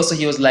 And I think also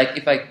he was like,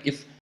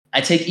 if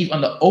I take Eve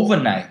on the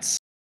overnight,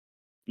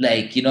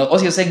 like,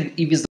 also you're saying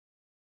Eve is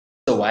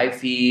the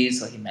wifey,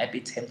 so he might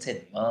be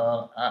tempted.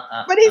 But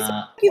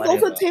he's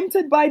also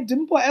tempted by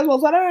Dimpo as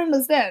well, so I don't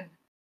understand.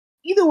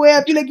 Either way,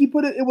 I feel like he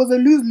put it was a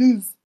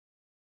lose-lose.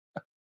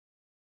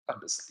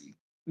 Honestly.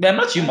 Man,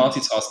 not you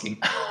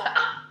multitasking.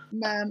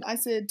 Ma'am, I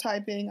said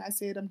typing. I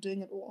said I'm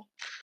doing it all.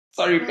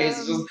 Sorry,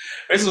 Pace.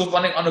 This was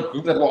running on a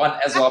group that we're on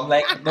as well. I'm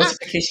like,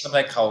 notification. I'm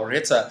like, how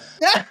Rita?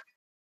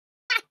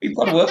 We've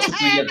got work to do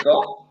here,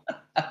 girl.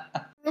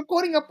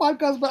 Recording a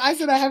podcast, but I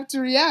said I have to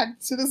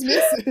react to this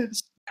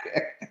message.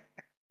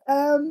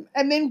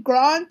 And then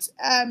Grant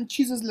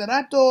chooses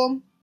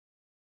Lerato.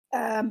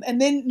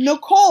 And then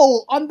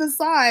Nicole on the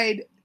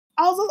side.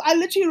 I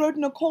literally wrote,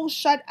 Nicole,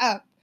 shut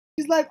up.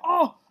 She's like,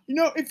 oh,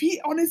 if he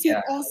honestly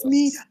had asked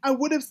me, I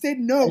would have said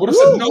no. I would have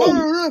said no.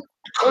 And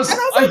I was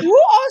like, who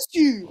asked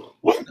you?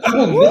 I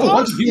will never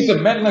want to be with a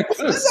man like this.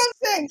 That's what I'm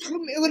saying.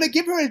 I'm going to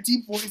give her a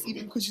deep voice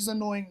even because she's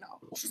annoying now.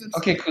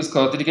 Okay,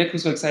 Cusco. Did you get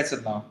Cusco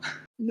excited now?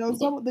 No,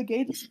 some of the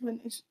gay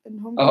discipline in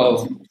home.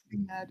 Oh.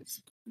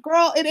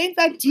 Girl, it ain't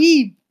that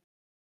deep.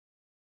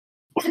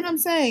 You know what I'm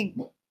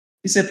saying?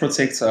 He said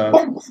protect her.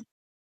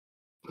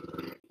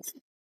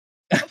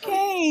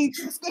 Okay,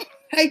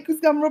 because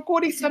I'm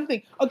recording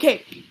something.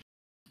 Okay,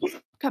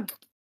 come.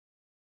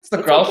 It's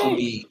the growl for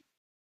me.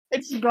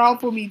 It's the growl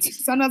for me.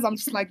 Sometimes I'm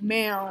just like,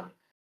 man,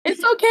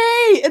 it's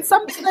okay. It's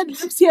something that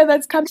lives here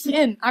that's coming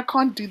in. I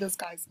can't do this,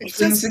 guys.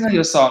 Sing her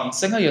your song.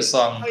 Sing her your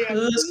song. Oh, yeah.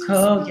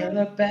 Cusco, you're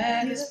the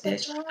baddest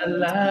bitch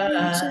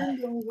alive.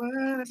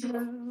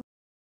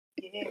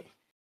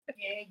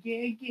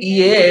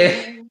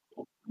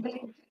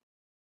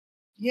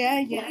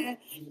 Yeah.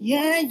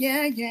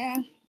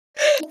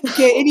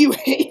 Okay,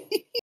 anyway.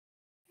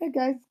 Hey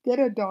guys, get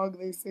a dog,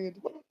 they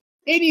said.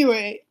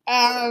 Anyway,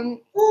 then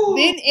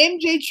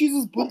MJ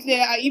chooses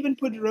Butle. I even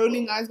put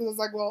rolling eyes because I was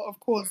like, well, of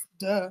course,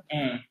 duh.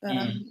 And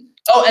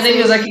then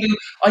he was like, are you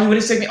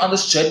willing to take me on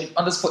this journey,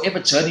 on this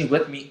forever journey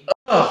with me?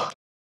 Ugh.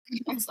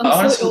 I'm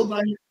so ill by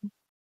him.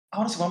 I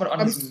want to vomit on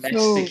his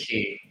matchstick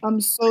hair.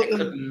 I'm so ill. I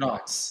could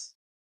not.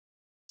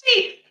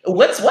 See,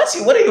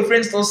 what are your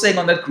friends still saying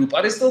on that group?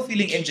 Are they still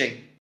feeling MJ?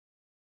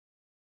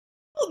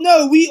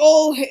 No, we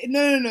all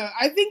no.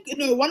 I think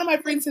one of my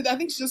friends said I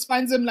think she just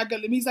finds him like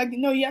he's like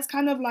no, he has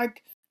kind of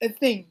like a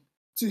thing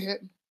to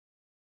him.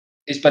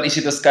 But is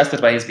she disgusted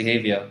by his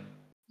behavior?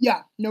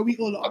 Yeah, no, we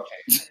all are.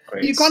 Okay,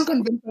 great. You can't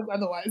convince us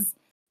otherwise.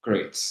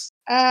 Great.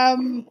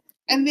 And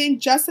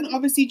then Justin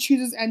obviously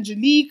chooses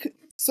Angelique.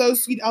 So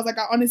sweet. I was like,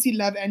 I honestly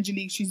love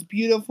Angelique. She's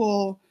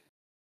beautiful.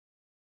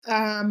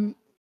 Yeah.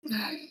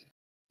 I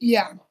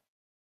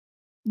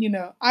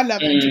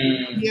love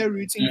Angelique. We are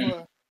rooting for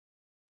her.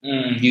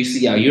 You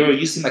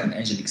seem like an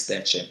Angelique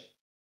statue.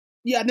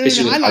 Yeah, no,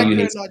 I like her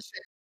a lot.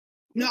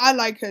 No, I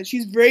like her.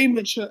 She's very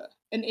mature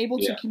and able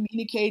to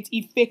communicate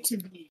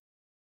effectively.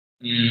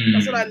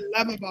 That's what I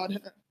love about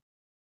her.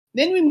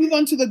 Then we move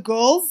on to the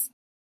girls,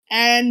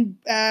 and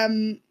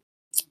oh,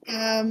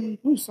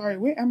 sorry,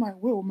 where am I?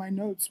 Where are my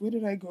notes? Where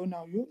did I go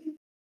now? You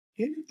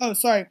here? Oh,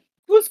 sorry,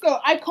 Cusco.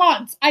 I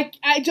can't. I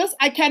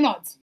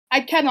cannot.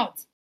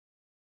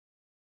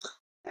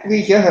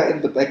 We hear her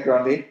in the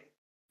background, eh?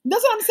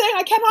 That's what I'm saying.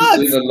 I cannot.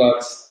 She's doing a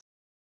lot.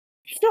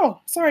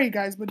 Sure. Sorry,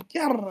 guys, but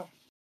yeah.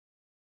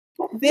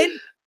 Then,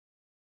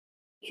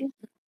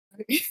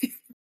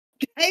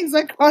 guys,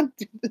 I can't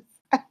do this.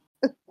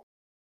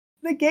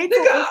 The gate.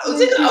 Take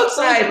her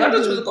outside. Why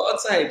don't you go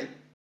outside?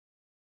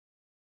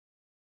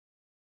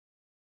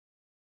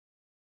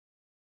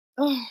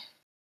 Oh,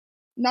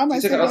 now my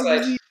take her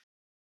outside.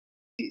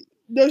 Busy.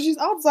 No, she's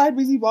outside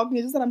busy walking.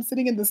 It's just that I'm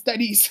sitting in the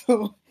study,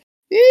 so.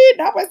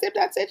 Now my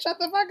stepdad said, shut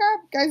the fuck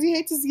up. Guys, you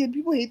hate to see it.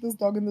 People hate this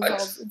dog in this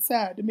house. It's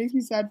sad. It makes me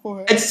sad for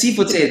her. It's T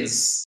for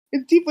tens.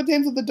 It's T for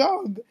tens with the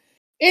dog.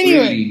 Anyway,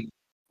 really?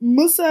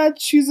 Musa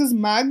chooses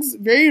Mugs.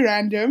 Very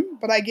random,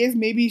 but I guess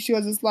maybe she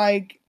was just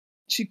like,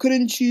 she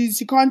can't choose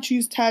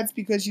Tats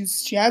because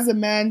she has a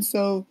man,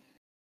 so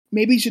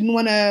maybe she didn't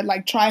want to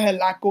like try her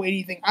luck or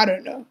anything. I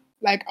don't know.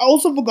 Like, I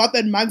also forgot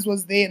that Mugs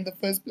was there in the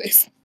first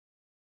place.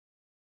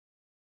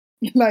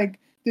 Like,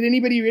 did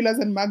anybody realize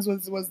that Mugs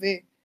was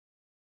there?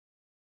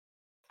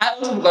 I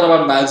also forgot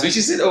about Mugs. When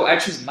she said, oh, I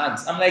choose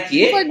Mugs. I'm like,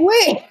 yeah? Like,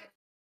 wait.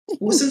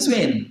 Well, since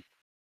when?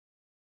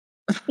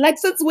 Like,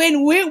 since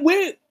when?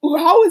 Where?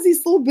 How has he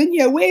still been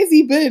here? Where has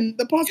he been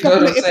the past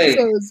couple of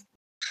episodes?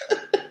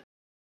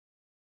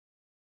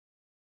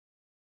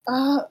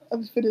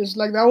 I'm finished.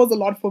 Like, that was a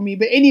lot for me.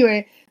 But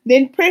anyway,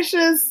 then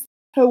Precious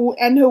her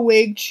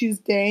wig choose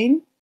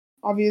Dane.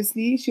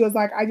 Obviously, she was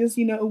like, I just,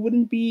 I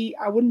wouldn't be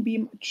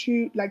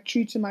true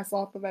to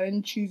myself if I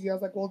didn't choose you. I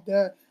was like, well,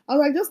 duh. I was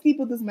like, just sleep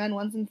with this man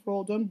once and for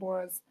all. Don't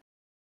bore us.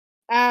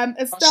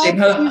 Estelle,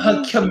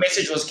 her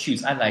message was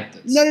cute. I liked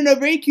it. No,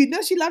 very cute.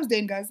 No, she loves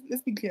Dane, guys.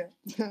 Let's be clear.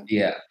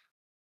 Yeah.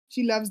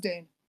 She loves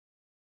Dane.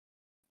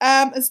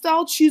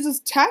 Estelle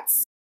chooses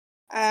Tats.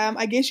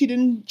 I guess she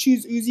didn't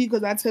choose Uzi because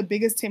that's her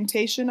biggest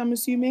temptation, I'm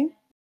assuming.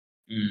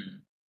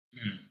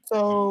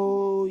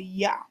 So,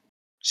 yeah.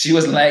 She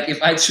was like, if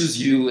I choose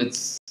you,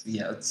 it's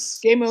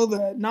game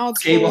over. Now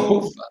it's game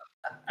over.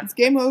 It's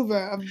game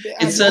over.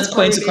 It's just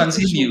going to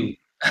continue.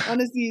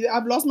 Honestly,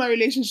 I've lost my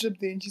relationship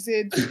then. She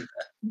said,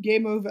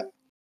 game over.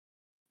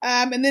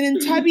 And then in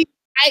Tabby,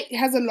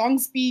 has a long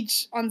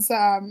speech on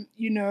some,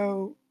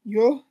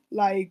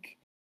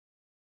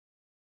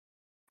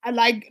 I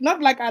like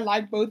not like I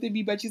like both of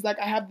you, but she's like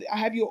I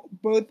have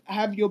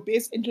your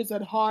best interests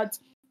at heart.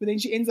 But then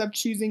she ends up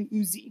choosing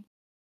Uzi.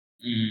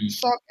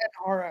 Shock and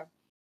horror.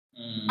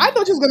 I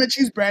thought she was gonna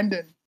choose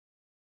Brandon.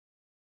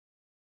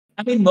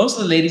 I mean, most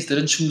of the ladies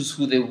didn't choose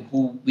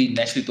who we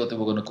naturally thought they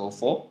were gonna go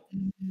for.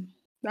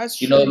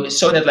 That's You true. know, it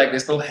showed that like they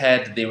still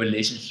had their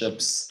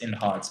relationships in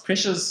hearts.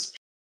 Precious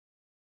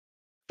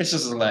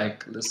is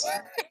like, listen,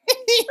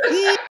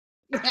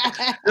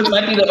 this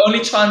might be the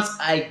only chance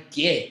I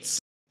get.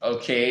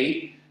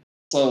 Okay,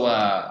 so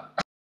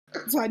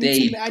So I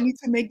Dave, need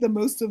to make the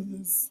most of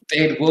this.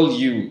 Dave, will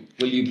you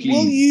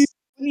please?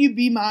 Will you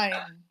be mine?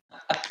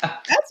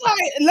 That's why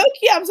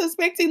low-key I'm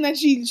suspecting that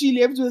she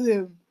left with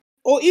him.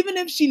 Or even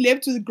if she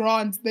left with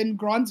Grant, then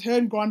her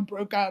and Grant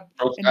broke up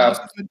and now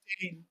she's with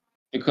Dane.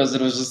 Because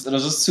it was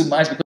just too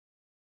much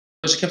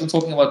because she kept on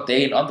talking about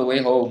Dane on the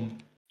way home.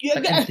 Yeah,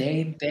 like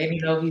Dane,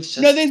 you know, he's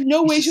just no, there's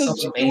no way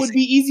it would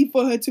be easy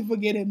for her to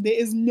forget him. There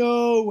is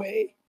no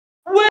way.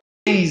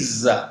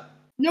 Ways.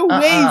 No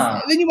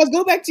ways. Then you must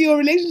go back to your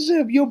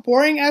relationship. You're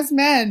boring ass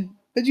man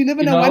that you live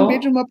in a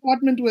 1-bedroom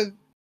apartment with.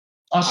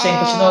 Oh, shame.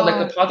 But you know,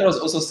 like the part that was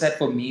also sad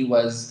for me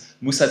was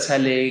Musa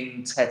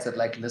telling Ted that,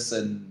 like,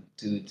 listen,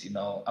 dude, you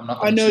know, I'm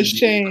not going to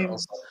choose you.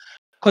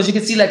 Because you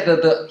can see like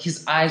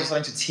his eyes were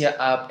starting to tear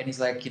up, and he's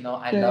like, you know,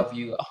 I love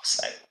you. I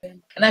was like,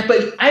 and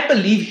I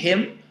believe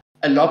him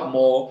a lot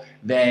more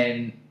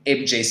than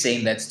MJ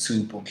saying that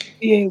to Bonke.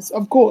 Yes,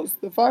 of course.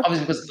 The fact,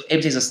 obviously, because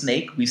MJ is a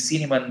snake. We've seen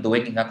him on the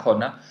Waking Up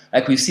corner.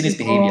 Like we've seen his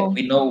behavior.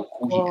 We know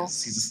who he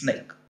is. He's a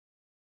snake.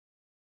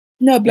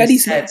 No, bloody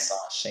snake. Tats,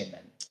 oh, shame,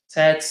 man.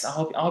 Tats, I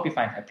hope you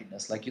find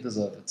happiness. Like you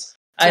deserve it.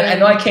 I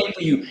know I came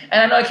for you,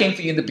 and I know I came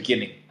for you in the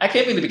beginning. I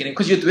came for you in the beginning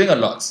because you're doing a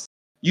lot.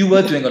 You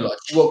were doing a lot.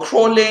 You were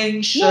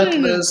crawling,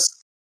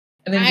 shirtless,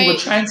 and then you were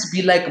trying to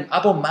be like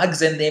Abo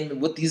Mugs and them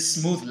with these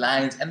smooth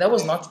lines, and that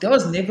was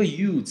never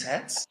you,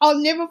 Tats. I'll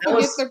never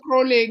forget the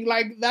crawling.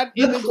 Like that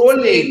image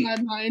stayed in my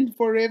mind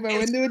forever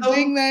when they were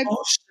doing that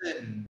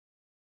motion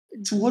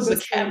towards the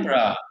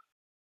camera.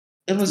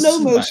 It was slow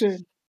too motion.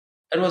 Much.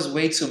 It was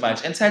way too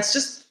much. And Tats,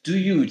 just do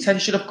you. Tats, you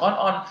should have gone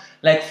on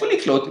like fully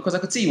clothed because I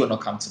could see you were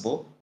not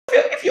comfortable.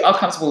 If you are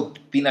comfortable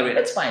being that way,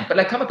 that's fine. But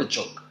like, come with the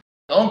joke.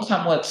 Don't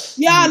come with.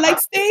 Yeah, like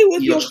stay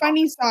with your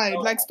funny side.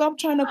 Like, stop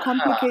trying to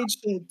complicate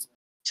shit.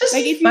 Just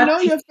like, if you know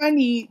you're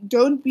funny,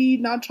 don't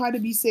not try to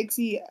be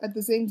sexy at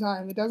the same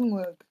time. It doesn't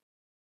work.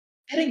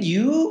 That ain't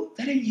you.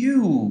 They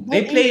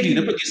played you.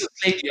 The producers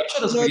played you. I'm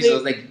sure those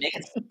producers like make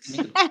it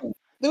cool.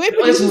 The way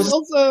producers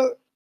also.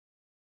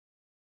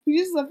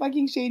 Producers are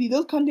fucking shady.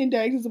 Those content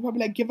directors are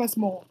probably like, give us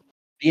more.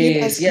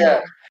 Yes,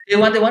 yeah.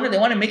 More. They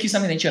want to make you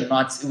something that you're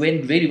not.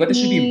 When really, what they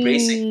should be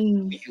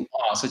embracing who you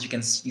are, so that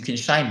you can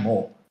shine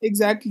more.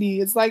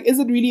 Exactly. It's like, is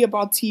it really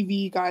about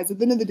TV, guys? At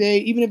the end of the day,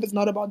 even if it's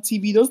not about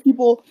TV, those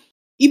people,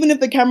 even if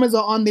the cameras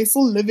are on, they're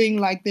still living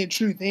like their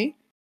truth, eh?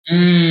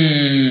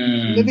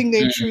 Living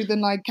their truth,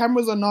 and like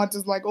cameras or not,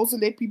 is like also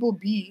let people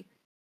be.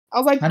 I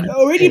was like, 100%.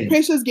 Already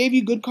Precious gave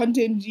you good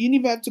content. You didn't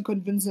even have to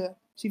convince her.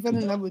 She fell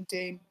in love with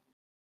Dane.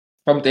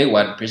 From day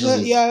one, Precious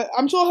was... Yeah,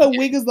 I'm sure her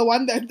wig is the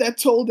one that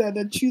told her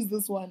that choose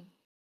this one.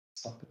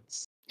 Stop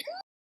it.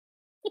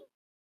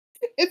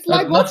 It's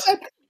like, what's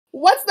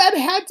that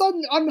hat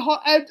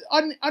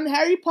on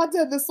Harry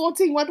Potter? The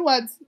sorting what?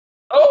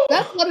 Oh,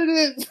 that's what it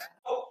is.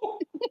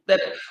 The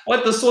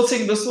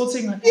sorting yes,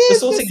 the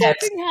sorting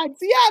hats.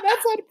 Yeah,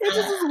 that's what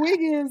Precious' wig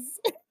is.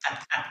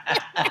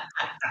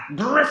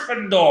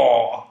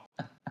 Gryffindor.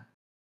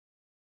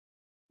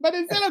 But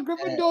instead of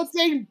Gryffindor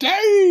saying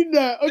Dane,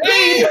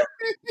 okay?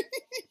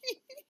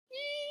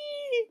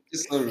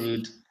 It's so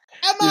rude.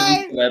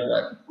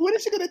 When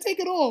is she gonna take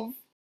it off?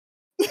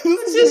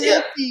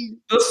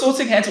 The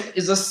sorting hat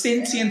is a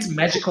sentient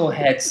magical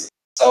hat.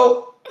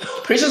 So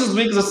Precious's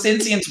wig is a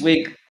sentient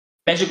wig,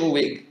 magical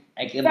wig.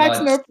 I cannot.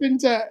 That's no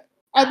printer.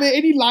 Are there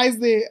any lies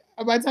there?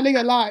 Am I telling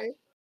a lie?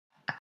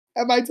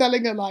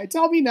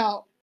 Tell me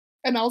now,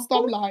 and I'll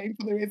stop lying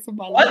for the rest of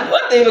my life.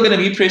 One day we're gonna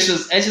be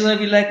Precious, and she's gonna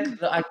be like,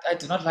 no, I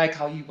do not like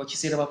what you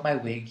said about my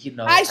wig. You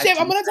know, I'm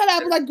gonna tell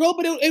her. I'm like, girl,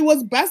 but it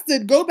was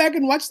busted. Go back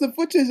and watch the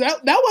footage.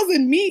 That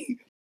wasn't me.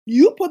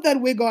 You put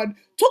that wig on.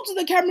 Talk to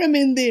the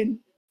cameraman then.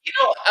 You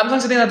know, I'm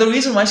not saying that the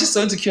reason why she's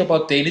so insecure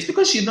about Dane is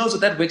because she knows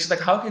with that wig, she's like,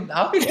 how can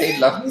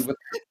Dane love me with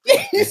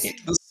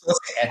the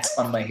hats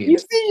on my head? You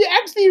see, you're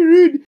actually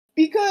rude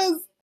because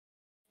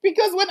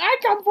when I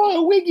come for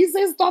a wig, you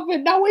say stop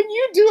it. Now when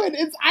you do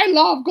it, I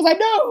laugh because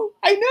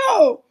I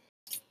know.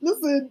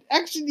 Listen,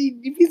 actually,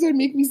 please don't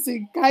make me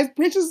sick, guys.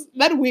 Precious,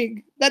 that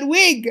wig.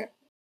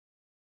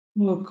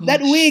 Oh,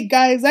 that wig,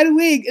 guys. That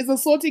wig is a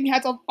sorting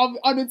hat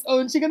on its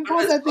own. She can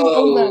pass that thing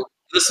over.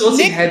 The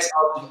sorting hats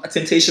of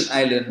Temptation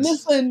Island.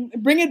 Listen,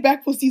 bring it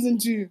back for season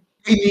 2.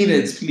 We need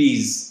it,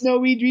 please. No,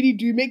 we really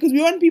do. Because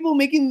we want people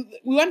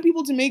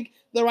to make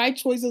the right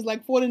choices,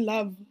 like fall in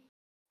love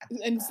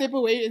and step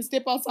away and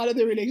step outside of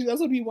the relationship.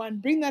 That's what we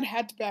want. Bring that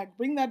hat back.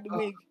 Bring that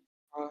wig.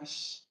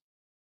 Gosh.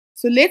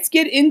 So let's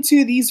get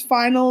into these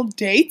final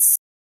dates.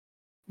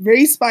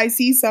 Very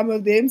spicy, some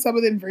of them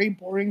very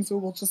boring. So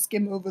we'll just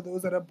skim over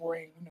those that are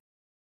boring.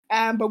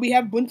 But we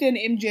have Bunte and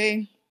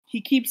MJ.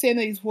 He keeps saying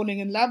that he's falling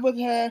in love with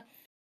her.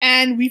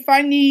 And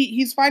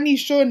he's finally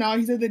sure now.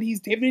 He said that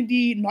he's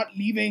definitely not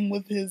leaving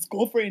with his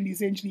girlfriend,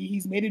 essentially.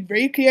 He's made it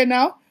very clear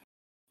now.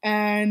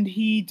 And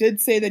he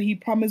did say that he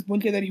promised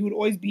Bunte that he would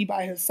always be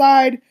by her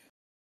side.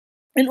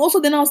 And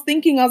also then I was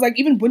like,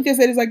 even Bunte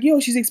said, it's like,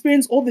 yo, she's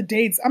experienced all the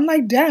dates. I'm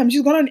like, damn,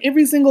 she's gone on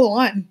every single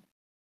one.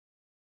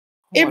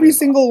 Every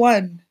single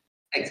one.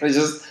 It's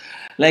just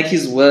like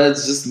his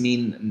words just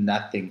mean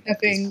nothing.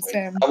 Nothing,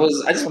 Sam. I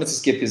just wanted to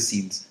skip his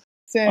scenes.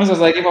 Sam. I was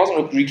like, if I was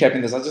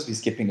recapping this, I'll just be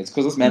skipping this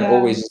because this man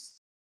always just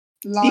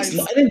lies.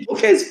 And then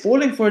Bunte is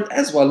falling for it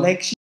as well.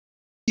 Like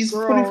she's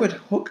falling for it,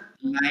 hook,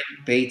 line,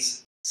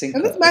 bait, sinker.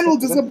 And this man will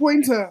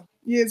disappoint her.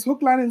 Yes,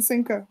 hook, line, and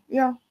sinker.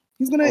 Yeah,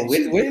 he's gonna.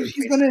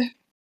 He's gonna.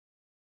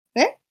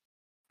 Eh?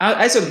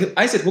 I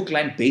said hook,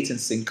 line, bait, and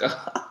sinker.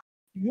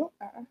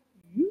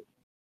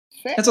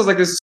 That sounds like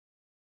there's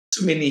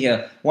too many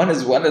here. One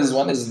is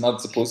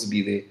not supposed to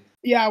be there.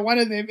 Yeah, one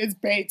of them is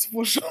bait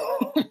for sure.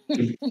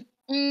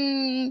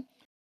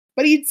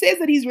 But he says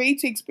that he's ready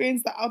to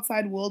experience the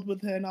outside world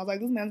with her, and I was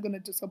like, this man's gonna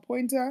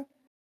disappoint her.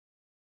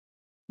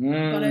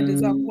 Gonna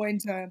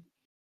disappoint her.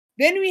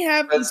 Then we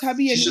have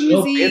Nthabi and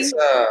Uzi.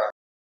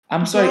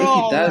 I'm sorry if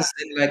he does.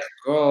 Then like,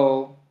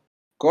 girl.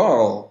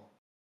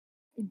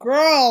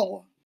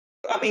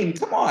 I mean,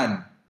 come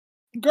on.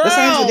 Girl.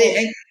 And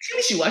maybe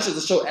she watches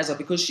the show as well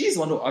because she's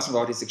the one who asked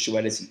about his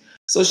sexuality.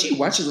 So she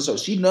watches the show.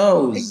 She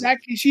knows.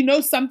 Exactly. She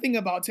knows something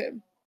about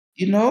him.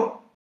 You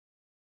know?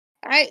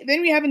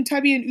 Then we have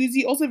Nthabi and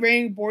Uzi, also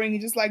very boring.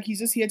 He's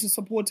just here to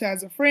support her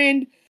as a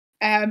friend.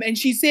 And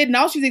she said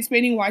now she's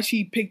explaining why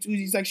she picked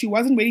Uzi. It's like she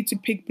wasn't ready to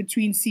pick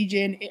between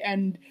CJ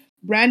and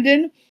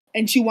Brandon,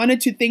 and she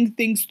wanted to think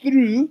things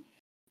through.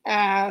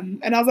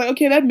 And I was like,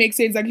 okay, that makes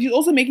sense. Like she's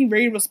also making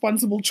very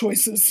responsible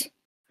choices.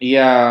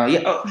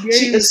 Yeah. Oh,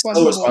 she is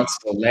so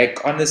responsible.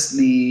 Like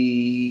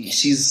honestly,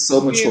 she's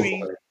so mature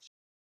for her.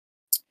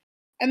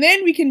 And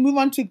then we can move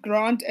on to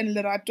Grant and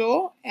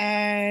Lerato.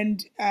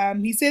 And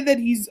he said that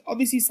he's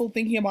obviously still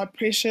thinking about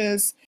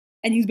Precious.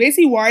 And he's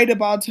basically worried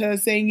about her,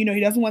 saying, he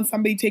doesn't want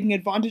somebody taking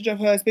advantage of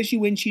her, especially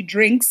when she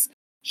drinks.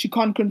 She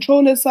can't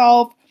control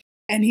herself.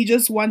 And he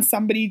just wants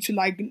somebody to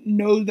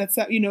know that,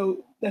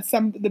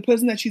 the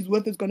person that she's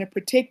with is going to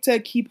protect her,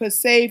 keep her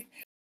safe.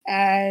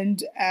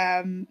 And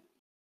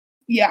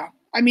yeah,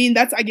 I mean,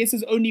 that's, I guess,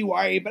 his only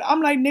worry. But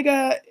I'm like,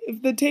 nigga,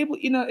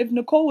 if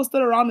Nicole was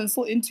still around and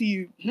still into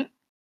you.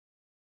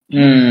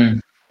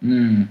 Then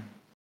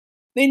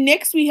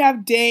next we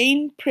have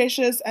Dane,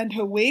 Precious, and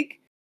her wig.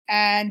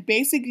 And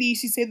basically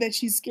she said that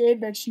she's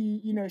scared that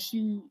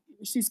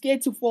she's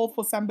scared to fall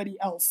for somebody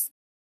else.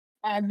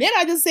 And then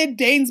I just said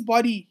Dane's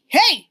body,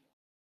 hey.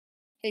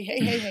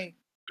 Hey.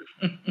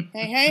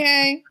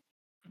 Hey.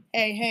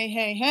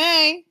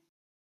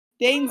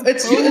 Dane's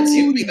it's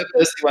you be the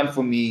first one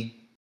for me.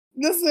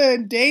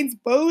 Listen, Dane's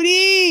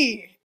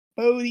booty.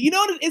 You know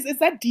what it is? It's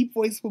that deep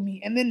voice for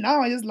me. And then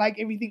now I just like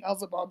everything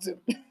else about him.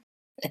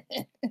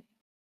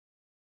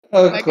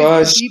 Oh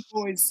gosh. Deep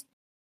voice.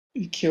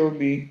 You killed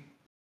me.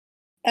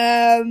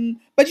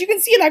 But you can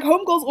see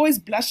Homegirl's always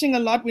blushing a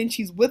lot when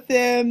she's with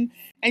him,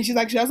 and she's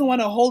like, she doesn't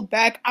want to hold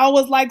back. I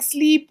was like,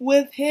 sleep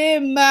with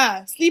him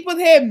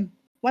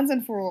once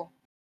and for all.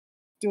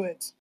 Do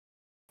it.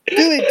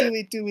 Do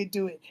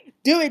it.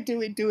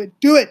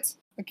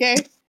 Okay,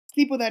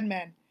 sleep with that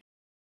man.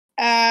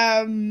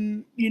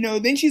 Then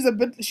she's a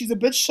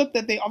bit shook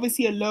that they're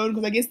obviously alone,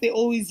 because I guess they're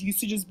always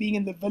used to just being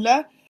in the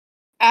villa.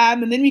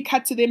 And then we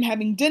cut to them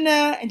having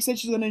dinner, and she said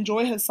she's going to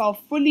enjoy herself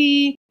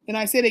fully. And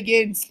I said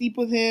again, sleep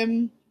with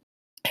him.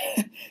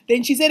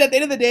 Then she said at the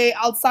end of the day,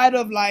 outside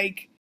of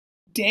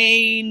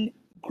Dane,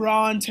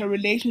 Grant, her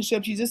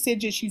relationship, she just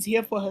said she's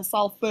here for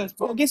herself first.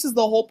 But I guess is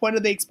the whole point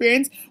of the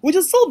experience, which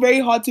is still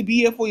very hard to be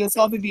here for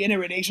yourself if you're in a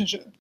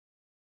relationship.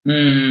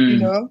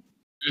 Mm-hmm.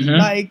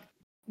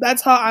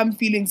 That's how I'm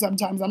feeling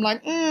sometimes. I'm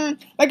like, it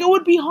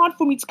would be hard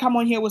for me to come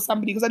on here with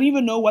somebody because I don't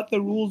even know what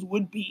the rules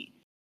would be.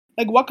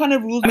 What kind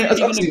of rules are you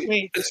going to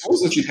create? It's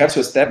rules that you'd have to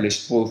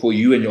establish for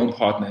you and your own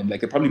partner, and they'll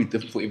probably be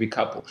different for every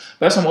couple.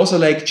 But that's why I'm also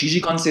Gigi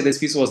can't say that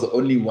Sfiso was the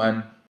only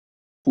one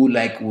who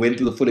went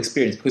through the full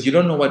experience, because you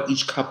don't know what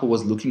each couple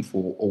was looking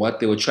for or what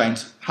they were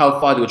how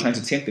far they were trying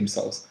to tempt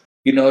themselves.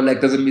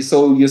 Doesn't mean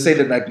so you say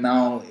that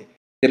now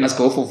they must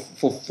go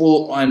for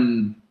full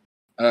on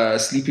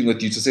sleeping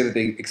with you to say that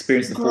they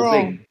experienced the full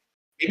thing.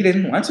 Maybe they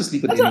didn't want to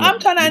sleep with anyone.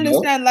 That's what I'm trying to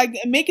understand.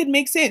 Make it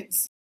make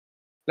sense.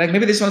 Maybe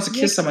they just wanted to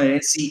kiss someone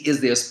and see is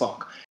there a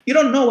spark. You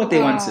don't know what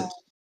they wanted.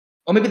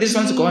 Or maybe they just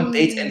wanted to go on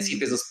dates and see if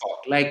there's a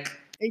spark.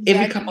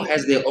 Every couple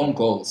has their own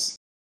goals.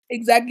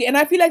 Exactly. And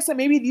I feel like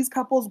maybe these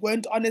couples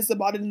weren't honest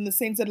about it in the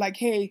sense that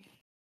hey,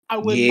 I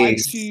would like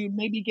to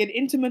maybe get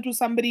intimate with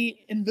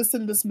somebody in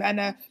this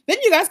manner. Then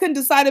you guys can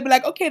decide to be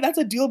like, okay, that's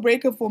a deal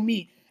breaker for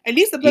me. At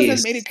least the person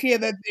made it clear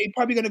that they're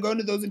probably going to go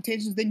into those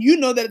intentions. Then you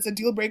know that it's a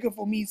deal breaker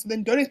for me. So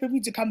then don't expect me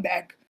to come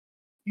back,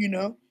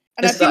 And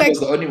I feel like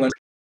was the only one.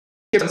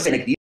 I'm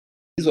saying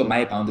these were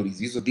my boundaries.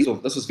 This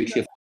was very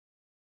clear.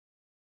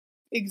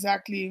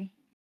 Exactly.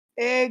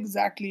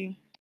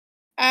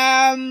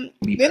 Then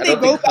I they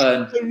don't go think back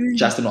her to the room. and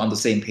Justin were on the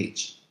same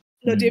page.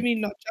 No, definitely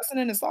not. Justin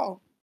and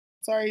Asal.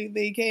 Sorry,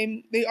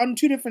 they on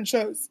 2 different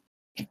shows.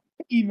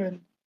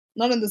 Even.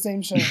 Not on the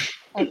same show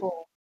at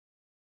all.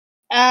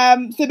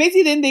 So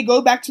basically then they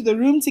go back to the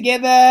room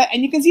together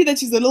and you can see that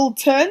she's a little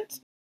turned.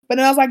 But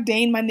then I was like,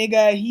 Dane, my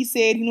nigga, he said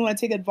he didn't want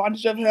to take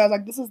advantage of her. I was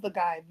like, this is the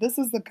guy. This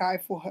is the guy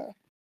for her.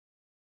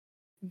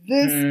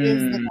 This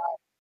is the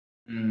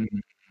guy.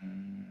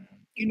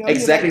 You know,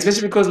 Exactly, like,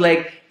 especially because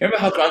like remember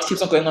how Grant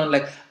keeps on going on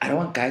like I don't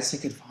want guys to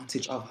take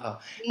advantage of her.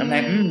 And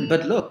I'm like,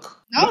 but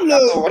look now now,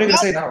 look, so what are you now,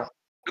 gonna say now?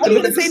 what are you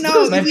Look gonna at say this. Look now?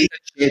 at this man being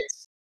a shit.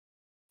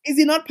 Is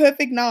he not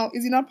perfect now?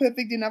 Is he not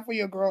perfect enough for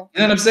your girl?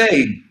 You know what I'm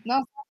saying? No. You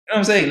know what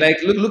I'm saying? Like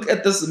look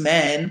at this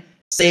man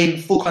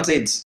saying full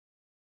consent.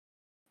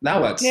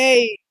 Now what?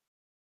 Hey,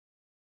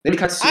 Then he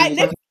cuts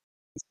to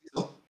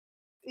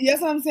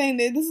yes, I'm saying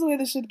that this is where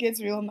the shit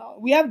gets real now.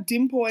 We have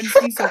Dimple and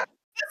Sfiso. First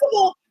of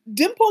all,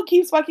 Dimple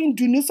keeps fucking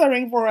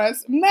Dunusa-ring for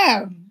us,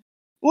 ma'am.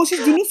 Well, she's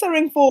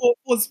Dunusa-ring for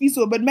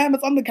Sfiso, but ma'am,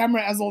 it's on the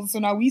camera as well, so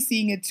now we're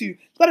seeing it too.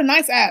 She's got a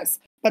nice ass,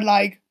 but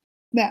like,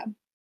 ma'am,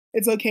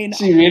 it's okay now.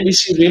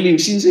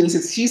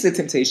 she's a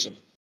temptation.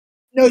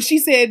 No, she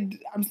said,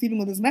 I'm sleeping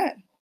with this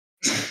man.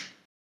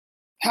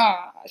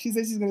 Ha! She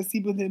said she's gonna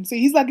sleep with him. So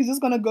he's like, he's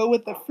just gonna go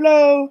with the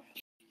flow.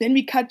 Then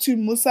we cut to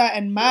Musa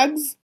and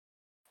Mags.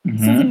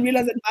 Still didn't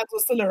realize that Mags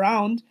was still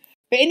around.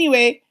 But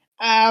anyway,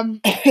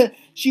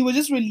 she was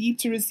just relieved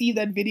to receive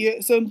that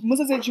video. So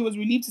Musa said she was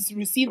relieved to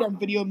receive that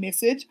video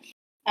message.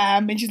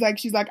 And she's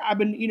like, I've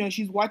been,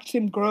 she's watched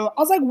him grow. I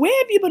was like, where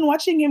have you been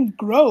watching him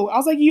grow? I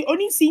was like, you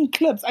only seen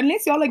clips,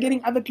 unless y'all are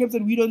getting other clips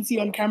that we don't see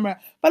on camera.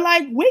 But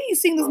like, where are you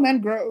seeing this man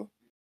grow?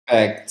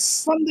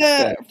 Facts. From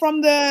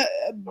the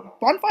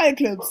bonfire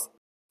clips.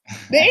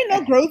 There ain't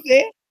no growth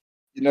there.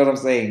 You know what I'm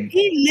saying?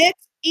 He let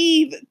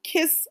Eve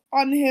kiss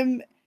on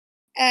him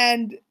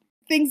and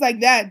things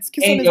like that.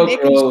 Kiss Ain't on his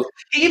no neck. growth.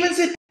 He even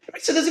said,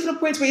 so there's even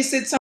points where he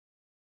said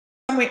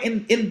somewhere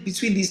in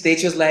between these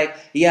dates, he was like,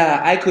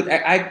 yeah,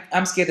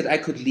 I'm scared that I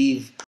could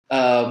leave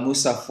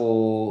Musa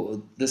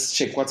for this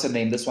chick. What's her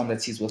name? This one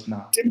that he's with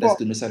now.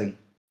 That's Dunusa-ring.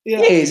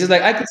 Yeah, it's just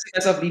like I could see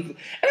myself leave. And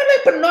I'm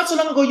like, but not so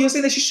long ago you were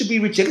saying that she should be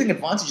rejecting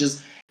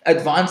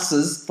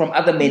advances from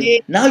other men. Yeah.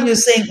 Now you're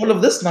saying all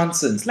of this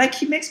nonsense. Like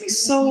he makes me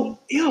so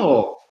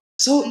ill.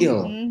 So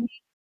ill.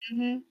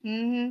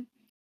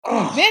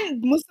 Oh.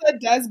 Then Musa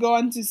does go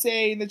on to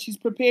say that she's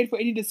prepared for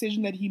any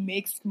decision that he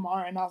makes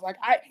tomorrow. And I was like,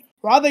 I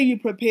rather you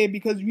prepare,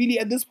 because really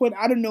at this point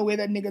I don't know where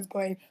that nigga's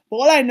going. But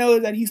all I know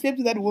is that he slept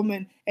with that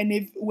woman,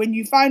 and when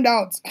you find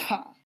out,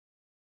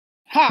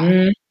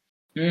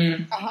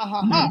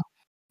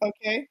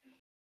 okay.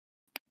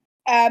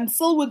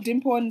 Still with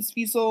Dimple and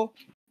Sfiso.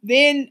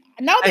 Then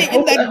now they're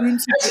in that room.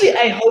 Actually,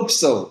 I hope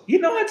so. You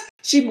know what?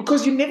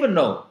 Because you never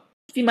know.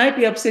 She might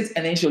be upset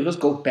and then she'll just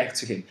go back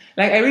to him.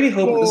 Like I really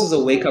hope this is a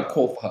wake up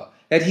call for her.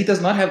 That he does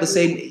not have the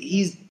same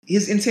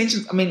his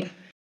intentions. I mean,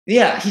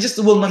 yeah, he just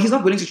will not. He's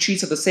not willing to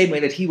treat her the same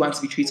way that he wants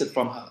to be treated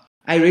from her.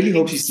 I really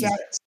hope she sees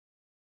that.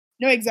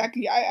 No,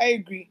 exactly. I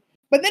agree.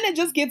 But then it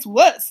just gets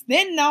worse.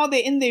 Then now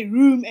they're in their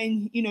room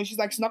and she's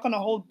like, she's not gonna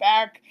hold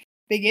back.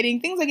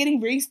 Things are getting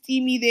very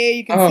steamy there.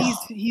 You can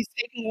see he's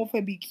taking off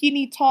her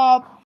bikini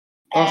top.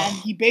 And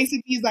he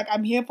basically is like,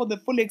 I'm here for the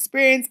full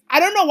experience. I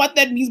don't know what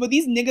that means, but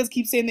these niggas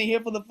keep saying they're here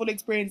for the full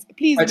experience.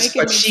 Please make it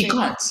make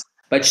sense.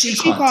 But she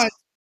can't.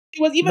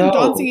 She was even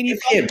dancing and he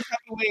felt some type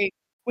of way.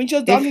 When she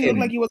was dancing, it looked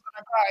like he was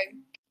gonna cry.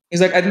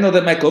 He's like, I didn't know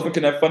that my girlfriend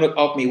can have fun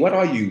without me. What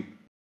are you?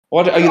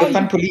 What are you, the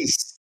fun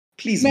police?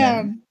 Please,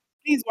 man.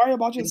 Please worry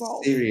about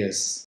yourself.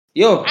 Serious.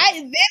 Yo.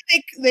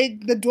 Then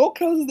the door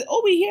closes.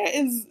 All we hear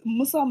is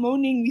Musa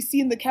moaning. We see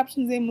in the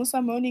captions there,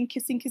 Musa moaning,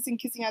 kissing.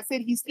 I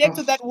said he slept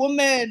with that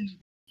woman.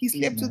 He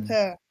slept with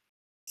her.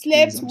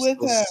 Slept with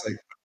her.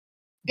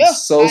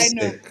 So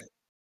sick.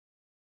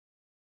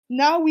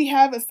 Now we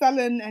have Estelle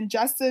and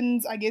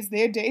Justin's, I guess,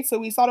 their date. So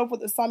we start off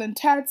with Estelle and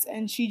Tats,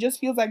 and she just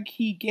feels like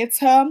he gets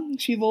her.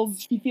 She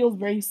feels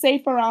very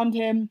safe around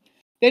him.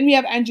 Then we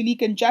have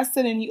Angelique and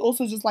Justin, and he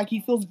also just like,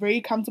 he feels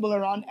very comfortable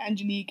around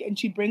Angelique, and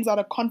she brings out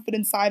a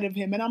confident side of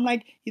him. And I'm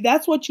like,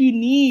 that's what you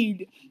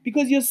need,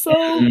 because you're so,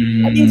 I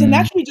mean, he's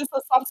naturally just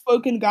a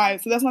soft-spoken guy,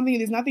 so there's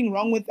nothing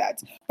wrong with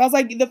that. But I was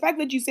like, the fact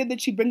that you said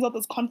that she brings out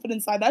this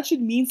confident side, that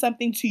should mean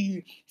something to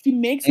you. She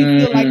makes you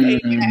feel like a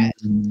man.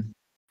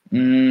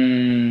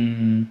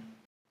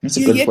 That's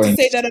a good point.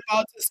 To say that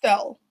about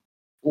Estelle.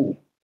 Ooh.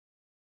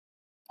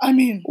 I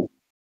mean.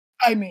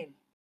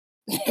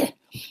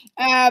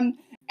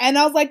 And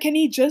I was like, can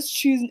he just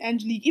choose an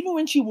Angelique? Even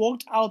when she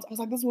walked out, I was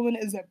like, this woman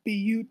is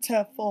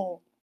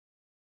beautiful.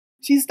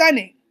 She's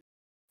stunning.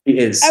 She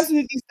is.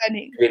 Absolutely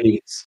stunning.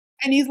 Really is.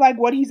 And he's like,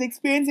 what he's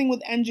experiencing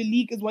with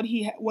Angelique is what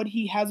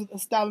he has with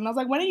Estelle. And I was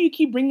like, why don't you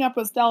keep bringing up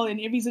Estelle in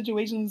every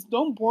situation?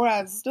 Don't bore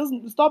us.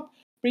 Stop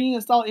bringing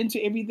Estelle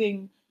into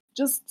everything.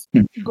 Just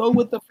go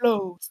with the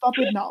flow. Stop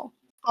it now.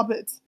 Stop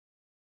it.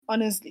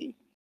 Honestly.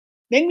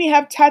 Then we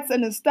have Tats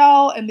and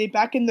Estelle, and they're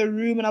back in the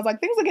room. And I was like,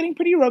 things are getting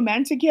pretty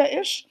romantic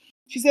here-ish.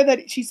 She says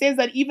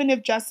that even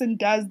if Justin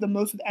does the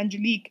most with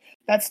Angelique,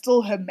 that's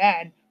still her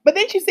man. But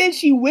then she said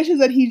she wishes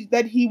that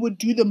he would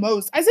do the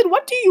most. I said,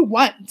 what do you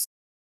want?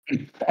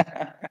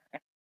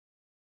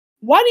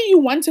 Why do you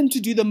want him to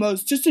do the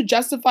most? Just to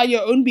justify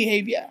your own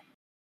behavior?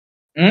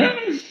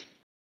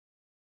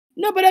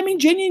 No, but I mean,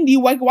 genuinely,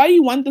 why do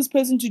you want this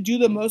person to do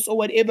the most or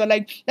whatever?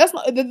 Like, that's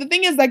not the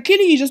thing is, like,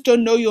 clearly you just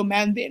don't know your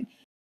man then.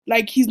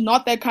 Like, he's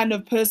not that kind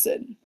of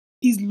person.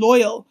 He's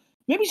loyal.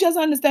 Maybe she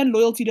doesn't understand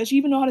loyalty. Does she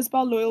even know how to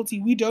spell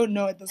loyalty? We don't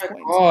know at this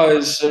point.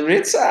 Gosh,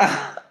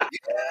 Rita.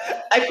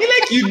 I feel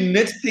like you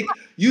nitpick.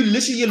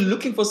 You're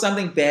looking for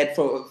something bad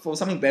for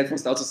something bad for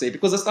Estelle to say,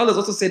 because Estelle has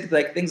also said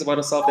like things about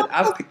herself that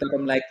I've picked up.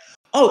 I'm like,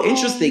 oh,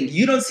 interesting.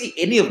 You don't see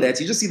any of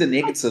that. You just see the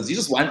negatives. You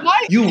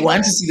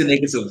want to see the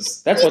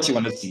negatives. That's what you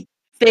want to see.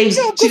 She's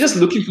just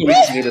looking for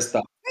Rita to hate her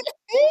stuff.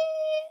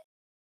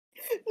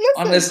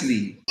 Listen,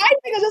 honestly, I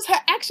think it's just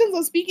her actions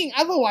are speaking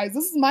otherwise.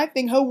 This is my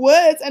thing. Her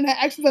words and her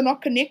actions are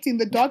not connecting.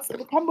 The dots, the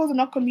combos are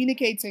not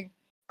communicating.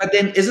 But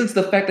then, isn't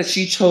the fact that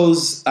she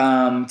chose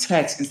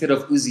Tex instead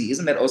of Uzi,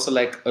 isn't that also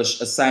like a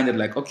sign that,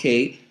 like,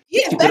 okay,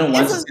 yes, she didn't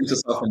want to see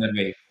herself in that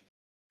way?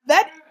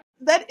 That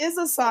is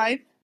a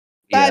sign.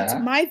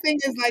 But my thing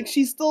is, like,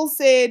 she still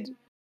says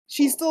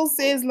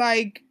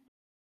like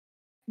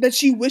that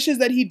she wishes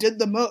that he did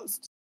the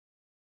most.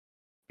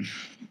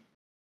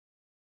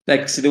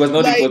 Like, so there was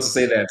no need for her to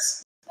say that.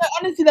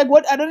 Honestly, like,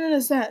 what? I don't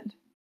understand.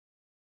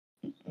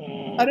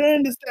 I don't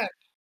understand.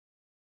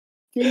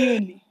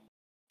 Genuinely.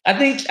 I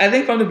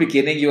think from the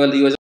beginning you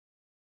were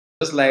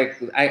just like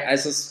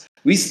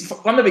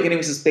from the beginning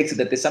we suspected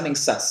that there's something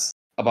sus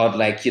about,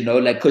 like, you know,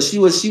 like, because she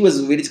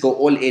was ready to go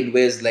all in,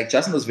 whereas like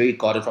Justin was very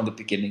guarded from the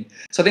beginning.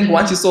 So I think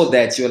once you saw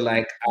that, you were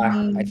like,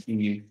 I feel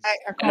you.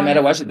 No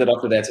matter what she did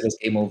after that, it was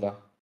game over.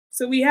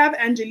 So we have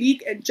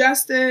Angelique and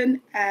Justin,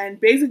 and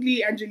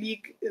basically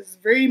Angelique is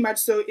very much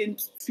so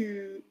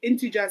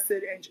into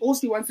Justin, and all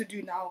she wants to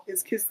do now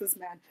is kiss this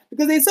man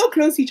because they're so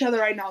close to each other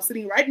right now,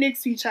 sitting right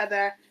next to each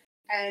other,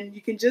 and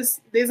you can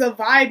just there's a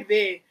vibe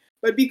there.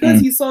 But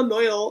because he's so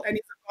loyal and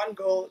he's a fun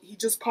girl, he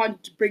just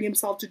can't bring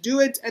himself to do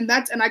it, and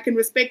I can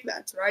respect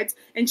that, right?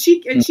 And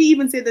she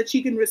even said that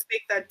she can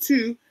respect that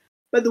too.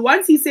 But the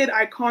once he said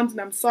I can't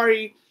and I'm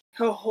sorry,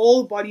 her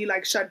whole body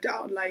like shut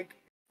down, like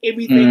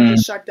everything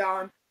just shut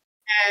down.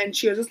 And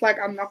she was just like,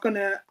 I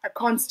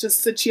can't just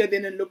sit here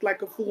then and look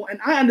like a fool.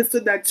 And I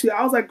understood that too.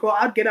 I was like, girl,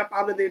 I'd get up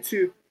out of there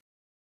too.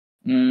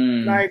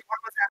 Like, what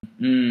was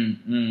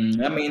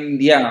happening? I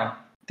mean, yeah,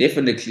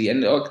 definitely.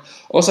 And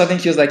also, I think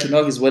he was like, you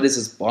know, his word is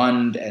his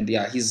bond. And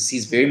yeah,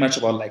 he's very much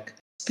about like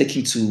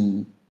sticking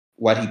to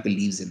what he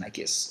believes in, I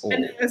guess. Or,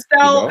 and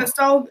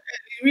Estelle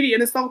really,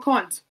 and Estelle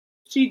can't.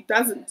 She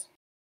doesn't.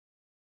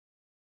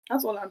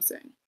 That's all I'm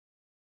saying.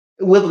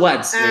 With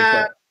what?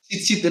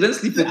 She didn't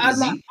sleep with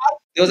Izzy.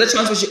 There was a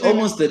chance where she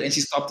almost did, and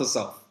she stopped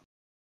herself.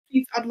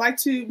 I'd like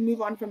to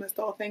move on from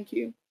Estelle. Thank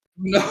you.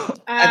 No,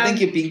 I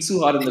think you're being too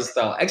hard on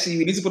Estelle. Actually,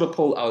 we need to put a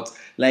poll out.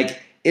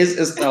 Like, is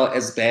Estelle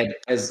as bad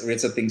as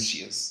Rita thinks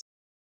she is?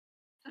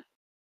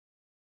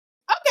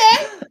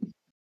 Okay.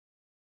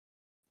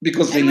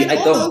 Because really, I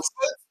don't.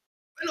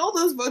 When all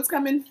those votes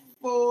come in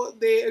for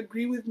they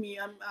agree with me,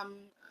 I'm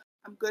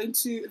going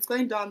to. It's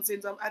going down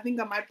since I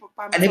think I might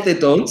buy myself. And if they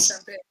don't,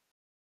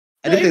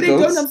 and if they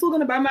don't, I'm still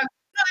gonna buy my.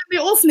 No,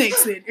 they're all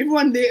snakes then.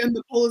 Everyone there in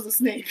the poll is a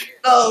snake.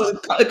 No,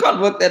 it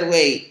can't work that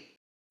way.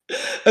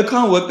 It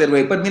can't work that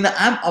way. But Mina,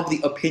 I'm of the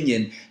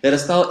opinion that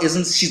Estelle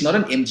isn't. She's not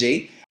an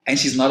MJ, and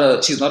she's not a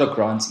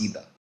Grant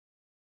either.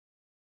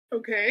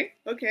 Okay.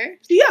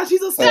 Yeah,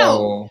 she's a Estelle.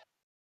 Oh.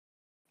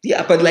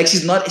 Yeah, but like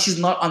she's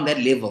not on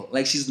that level.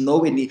 Like she's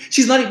nowhere near.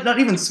 She's not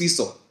even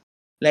Suiso.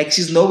 Like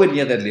she's nowhere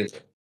near that level.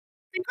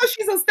 Because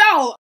she's a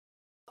Estelle.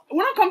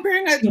 We're not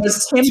comparing her to other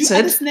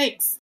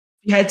snakes.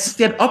 She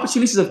had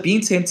opportunities of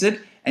being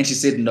tempted, and she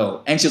said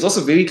no. And she was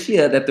also very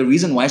clear that the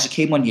reason why she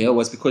came on here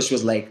was because she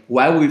was like,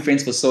 why were we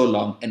friends for so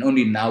long and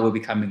only now we're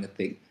becoming a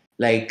thing?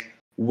 Like,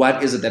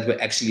 what is it that we're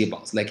actually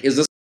about? Like, is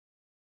this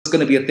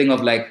going to be a thing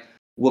of like,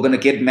 we're going to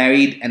get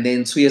married and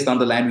then 2 years down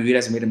the line we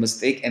realize we made a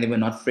mistake and then we're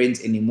not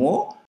friends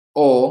anymore?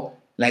 Or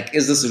like,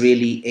 is this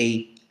really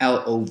a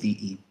LOVE?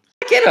 I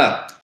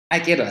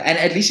get her. And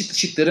at least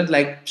she didn't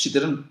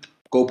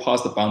go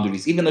past the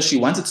boundaries, even though she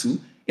wanted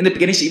to. In the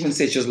beginning, she even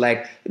said, she was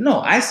like,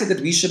 no, I said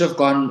that we should have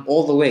gone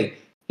all the way.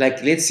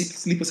 Like, let's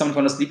sleep with someone if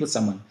you want to sleep with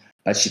someone.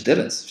 But she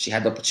didn't. She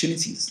had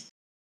opportunities.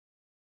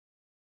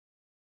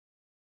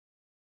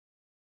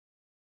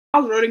 I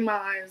was rolling my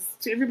eyes.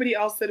 To everybody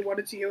else that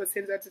wanted to hear what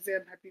Senza had to say,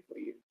 I'm happy for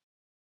you.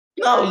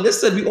 No,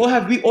 listen, we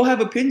all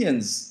have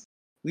opinions.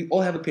 We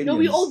all have opinions. No,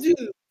 we all do.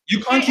 You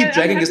can't keep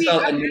dragging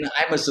yourself and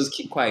I must just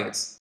keep quiet.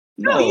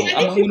 No,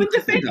 I'm going to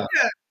defend her.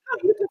 No,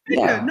 you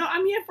defend her. No,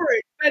 I'm here for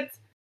it. But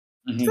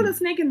still a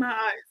snake in my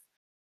eyes.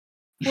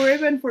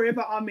 Forever and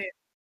forever, amen.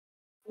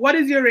 What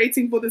is your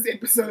rating for this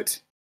episode?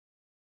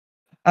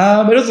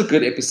 It was a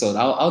good episode.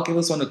 I'll give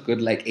this one a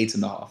good like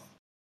 8.5.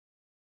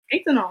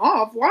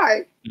 8.5?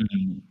 Why?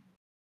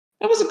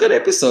 It was a good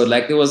episode.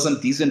 Like there was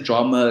some decent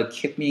drama,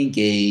 kept me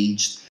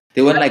engaged.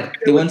 There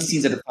weren't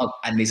scenes that felt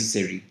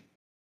unnecessary.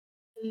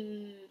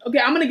 Okay,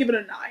 I'm gonna give it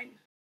a 9.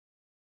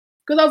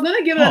 Because I was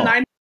gonna give it a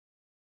 9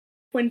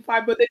 0.5.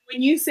 But then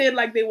when you said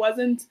like there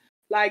wasn't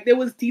like there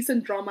was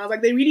decent drama, I was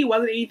like there really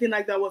wasn't anything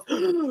like that was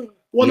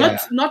well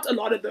not a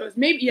lot of those.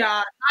 Maybe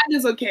 9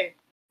 is okay.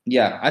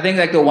 Yeah, I think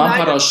like the one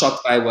part I was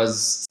shocked by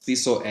was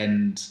Siso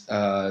and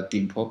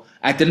Dimpo.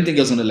 I didn't think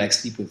he was gonna like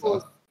sleep with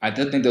her. I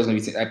didn't think there was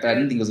gonna be. I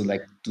didn't think it was gonna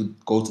like to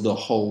go to the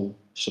whole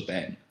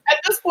shebang. At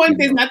this point,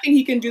 there's nothing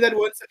he can do that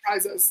won't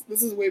surprise us.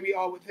 This is where we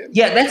are with him.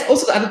 Yeah, that's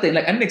also the other thing.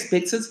 Like I didn't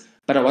expect it,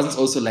 but I wasn't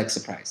also like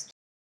surprised.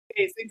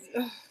 Yes,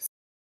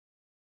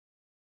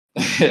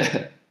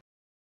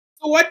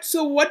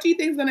 So what do you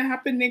think is gonna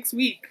happen next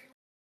week?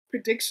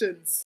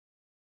 Predictions.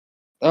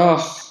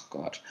 Oh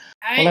God.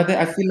 I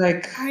feel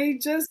like I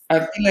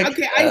feel like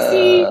okay. I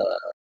see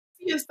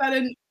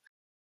Stalin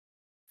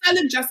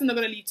and Justin are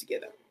gonna leave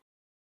together.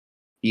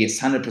 Yes,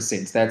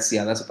 100%. That's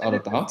without a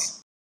doubt.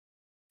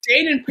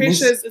 Jane and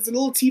Precious is a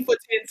little T for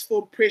tense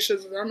for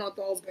Precious. I don't know what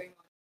the hell's going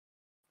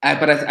on.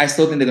 But I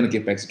still think they're gonna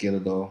get back together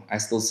though. I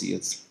still see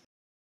it.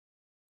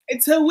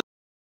 It's her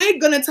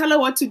wig gonna tell her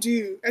what to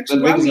do. Actually,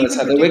 the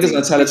wig is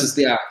gonna tell her to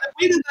stay. The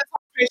wig is gonna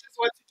tell Precious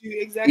what to do.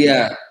 Exactly.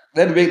 Yeah,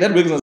 that wig is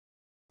gonna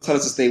tell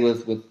her to stay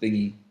with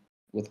thingy.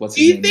 With what's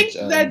his name? Do you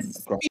think that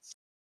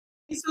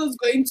Siso's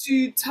going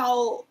to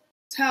tell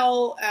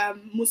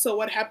Musa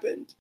what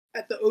happened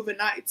at the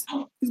overnight?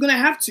 He's gonna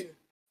have to.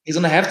 He's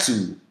gonna have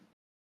to.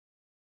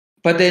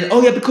 But then,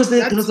 because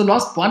there was the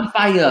last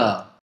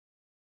bonfire.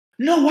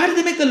 No, why did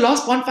they make the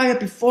last bonfire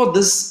before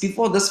this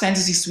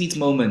fantasy suite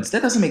moment?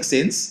 That doesn't make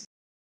sense.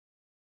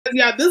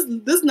 Yeah,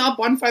 this now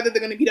bonfire that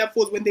they're gonna meet up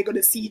for is when they're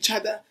gonna see each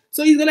other.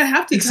 So he's gonna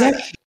have to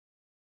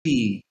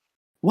exactly.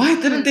 Why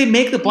didn't they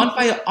make the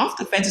bonfire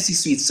after fantasy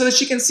suite so that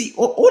she can see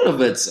all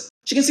of it?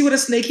 She can see what a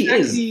snake he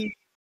is.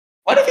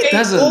 What if it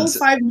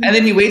doesn't? And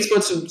then he waits for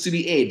it to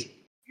be aired.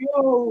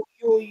 Yo.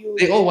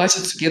 They all watched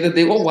it together.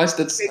 They all watched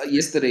it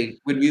yesterday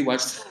when we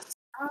watched it.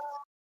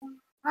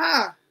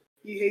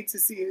 You hate to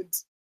see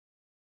it.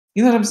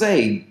 You know what I'm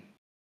saying?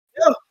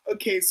 Oh,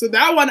 okay, so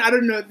that one, I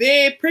don't know.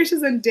 They're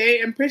Precious and Day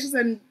and Precious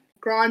and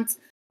Grant,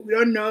 we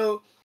don't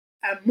know.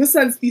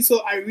 Musa and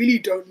Siso, I really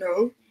don't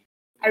know.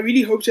 I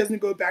really hope she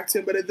doesn't go back to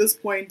him, but at this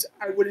point,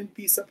 I wouldn't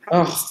be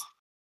surprised.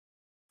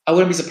 I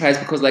wouldn't be surprised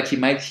because like he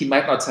might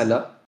not tell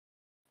her,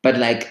 but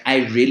like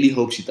I really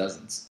hope she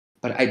doesn't.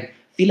 But I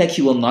feel like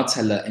he will not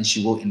tell her, and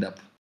they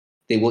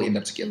will end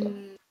up together.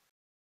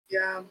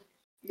 Yeah.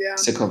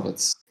 Sick of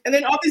it. And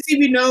then obviously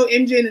we know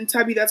MJ and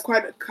Nthabi, that's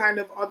quite kind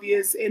of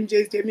obvious. MJ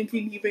is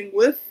definitely leaving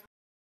with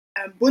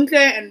Buntle,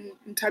 and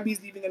Nthabi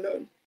is leaving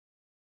alone.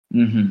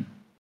 Mm-hmm.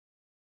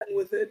 Done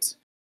with it.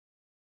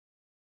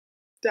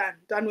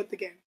 Done with the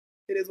game.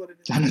 It is what it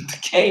is. Done with the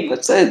game,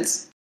 that's it.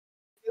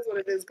 It is what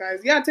it is,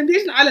 guys. Yeah,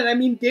 Temptation Island, I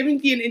mean,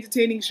 definitely an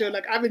entertaining show.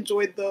 Like, I've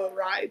enjoyed the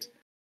ride,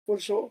 for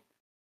sure.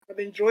 I've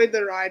enjoyed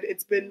the ride.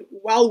 It's been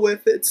well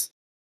worth it.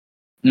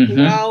 Mm-hmm.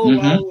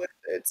 Well worth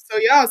it.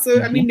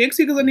 So I mean, next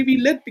week is going to be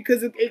lit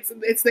because it's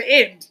the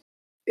end.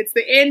 It's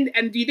the end.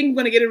 And do you think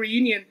we're going to get a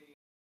reunion?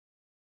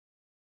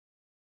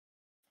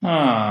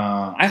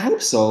 I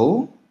hope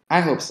so.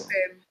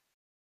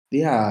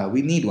 Yeah,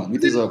 we need one. We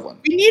deserve one.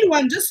 We need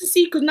one just to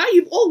see, because now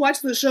you've all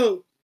watched the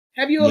show.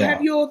 Have your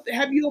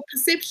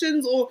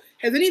perceptions, or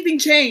has anything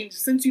changed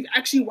since you've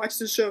actually watched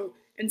the show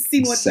and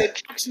seen what they've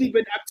actually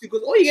been up to?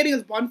 Because all you're getting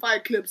is bonfire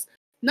clips.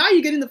 Now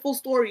you're getting the full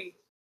story.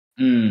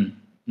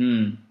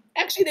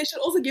 Actually, they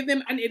should also give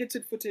them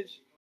unedited footage.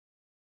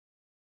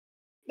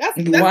 That's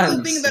the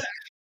thing that's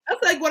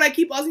like what I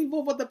keep asking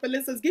for the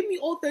Palisas. Give me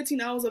all 13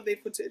 hours of their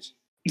footage.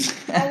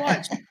 I'll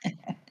watch.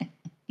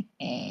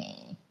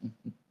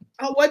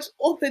 I'll watch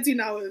all 13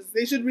 hours.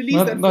 They should release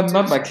that footage.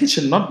 Not my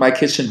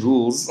kitchen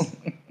rules.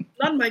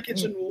 Not my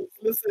kitchen rules.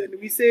 Listen,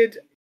 we said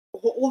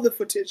all the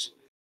footage.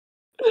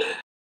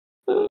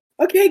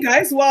 Okay,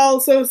 guys. Well,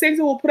 so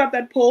Sensei will put up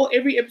that poll.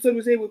 Every episode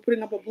we say we're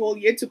putting up a poll.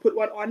 Yet to put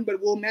one on,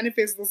 but we'll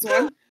manifest this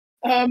one.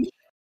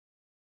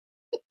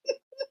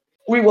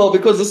 We will,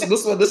 because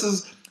this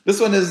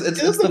one is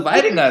it's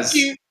dividing us.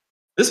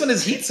 This one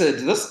is heated.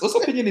 This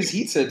opinion is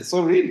heated.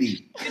 So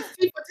really, it's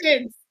 10 for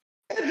 10.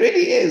 It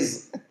really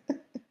is.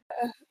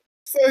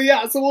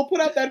 So we'll put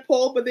up that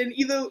poll, but then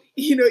either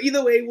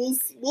way,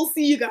 we'll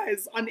see you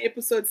guys on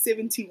episode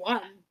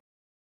 71.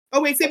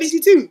 Oh wait,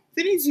 72.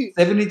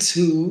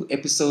 72,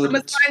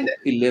 episode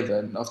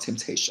 11 of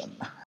Temptation.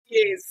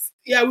 Yes.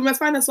 Yeah, we must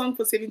find a song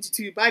for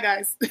 72. Bye,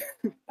 guys.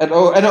 and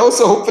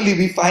also, hopefully,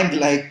 we find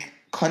like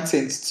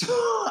content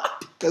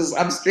because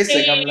I'm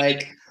stressing. I'm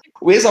like,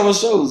 where's our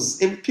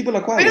shows? If people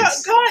are quiet.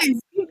 Guys,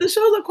 the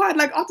shows are quiet.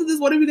 Like, after this,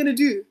 what are we gonna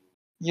do?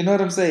 You know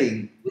what I'm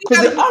saying? Because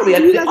there are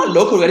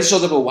local reality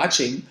shows that we're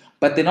watching,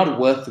 but they're not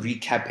worth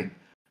recapping.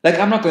 Like,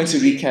 I'm not going to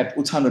recap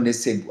Uthando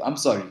Nesembu. I'm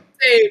sorry.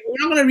 Hey, we're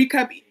not going to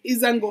recap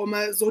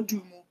Izangoma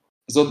Zodumo.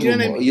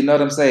 You know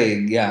what I'm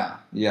saying? Yeah.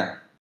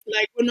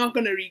 Like, we're not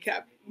going to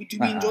recap. We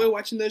enjoy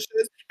watching those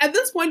shows. At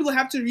this point, we'll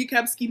have to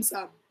recap Scheme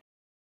Sam.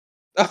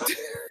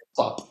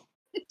 Stop.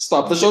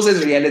 The show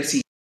says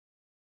reality.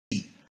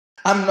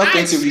 I'm not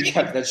going to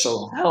recap that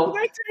show. How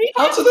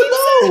to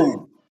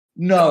the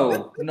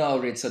no? No,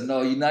 Rita.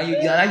 No. Now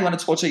you want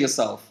to torture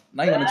yourself.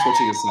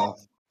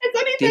 It's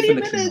only 30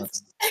 Definitely not.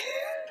 minutes.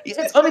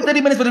 Yeah, it's only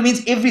 30 minutes, but it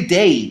means every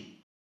day.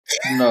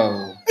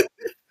 No.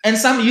 And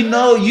some,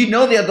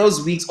 there are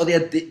those weeks or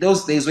there are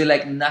those days where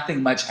like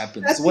nothing much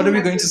happens. So what are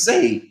we going to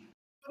say?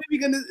 What are we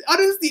gonna?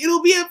 Honestly,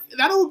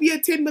 that'll be a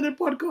 10-minute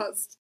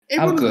podcast. I'm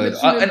Everyone's good.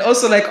 gonna tune in. And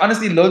also, like,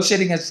 honestly, load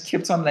shedding has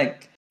kept on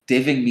like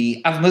deving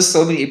me. I've missed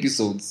so many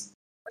episodes.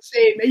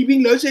 Shame. Are you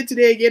being load shed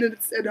today again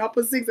at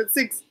 6:30 at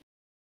 6?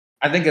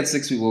 I think at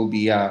 6 we will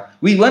be.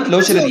 We weren't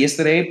load shedded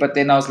yesterday, but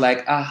then I was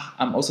like,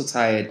 I'm also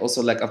tired.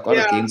 Also, like, I've got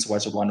a game to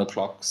watch at 1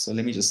 o'clock, so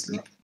let me just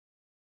sleep.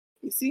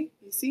 You see.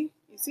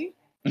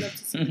 Love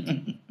to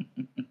see.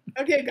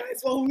 Okay,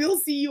 guys. Well, we'll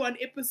see you on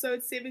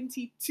episode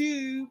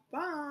 72.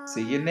 Bye.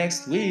 See you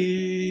next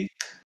week.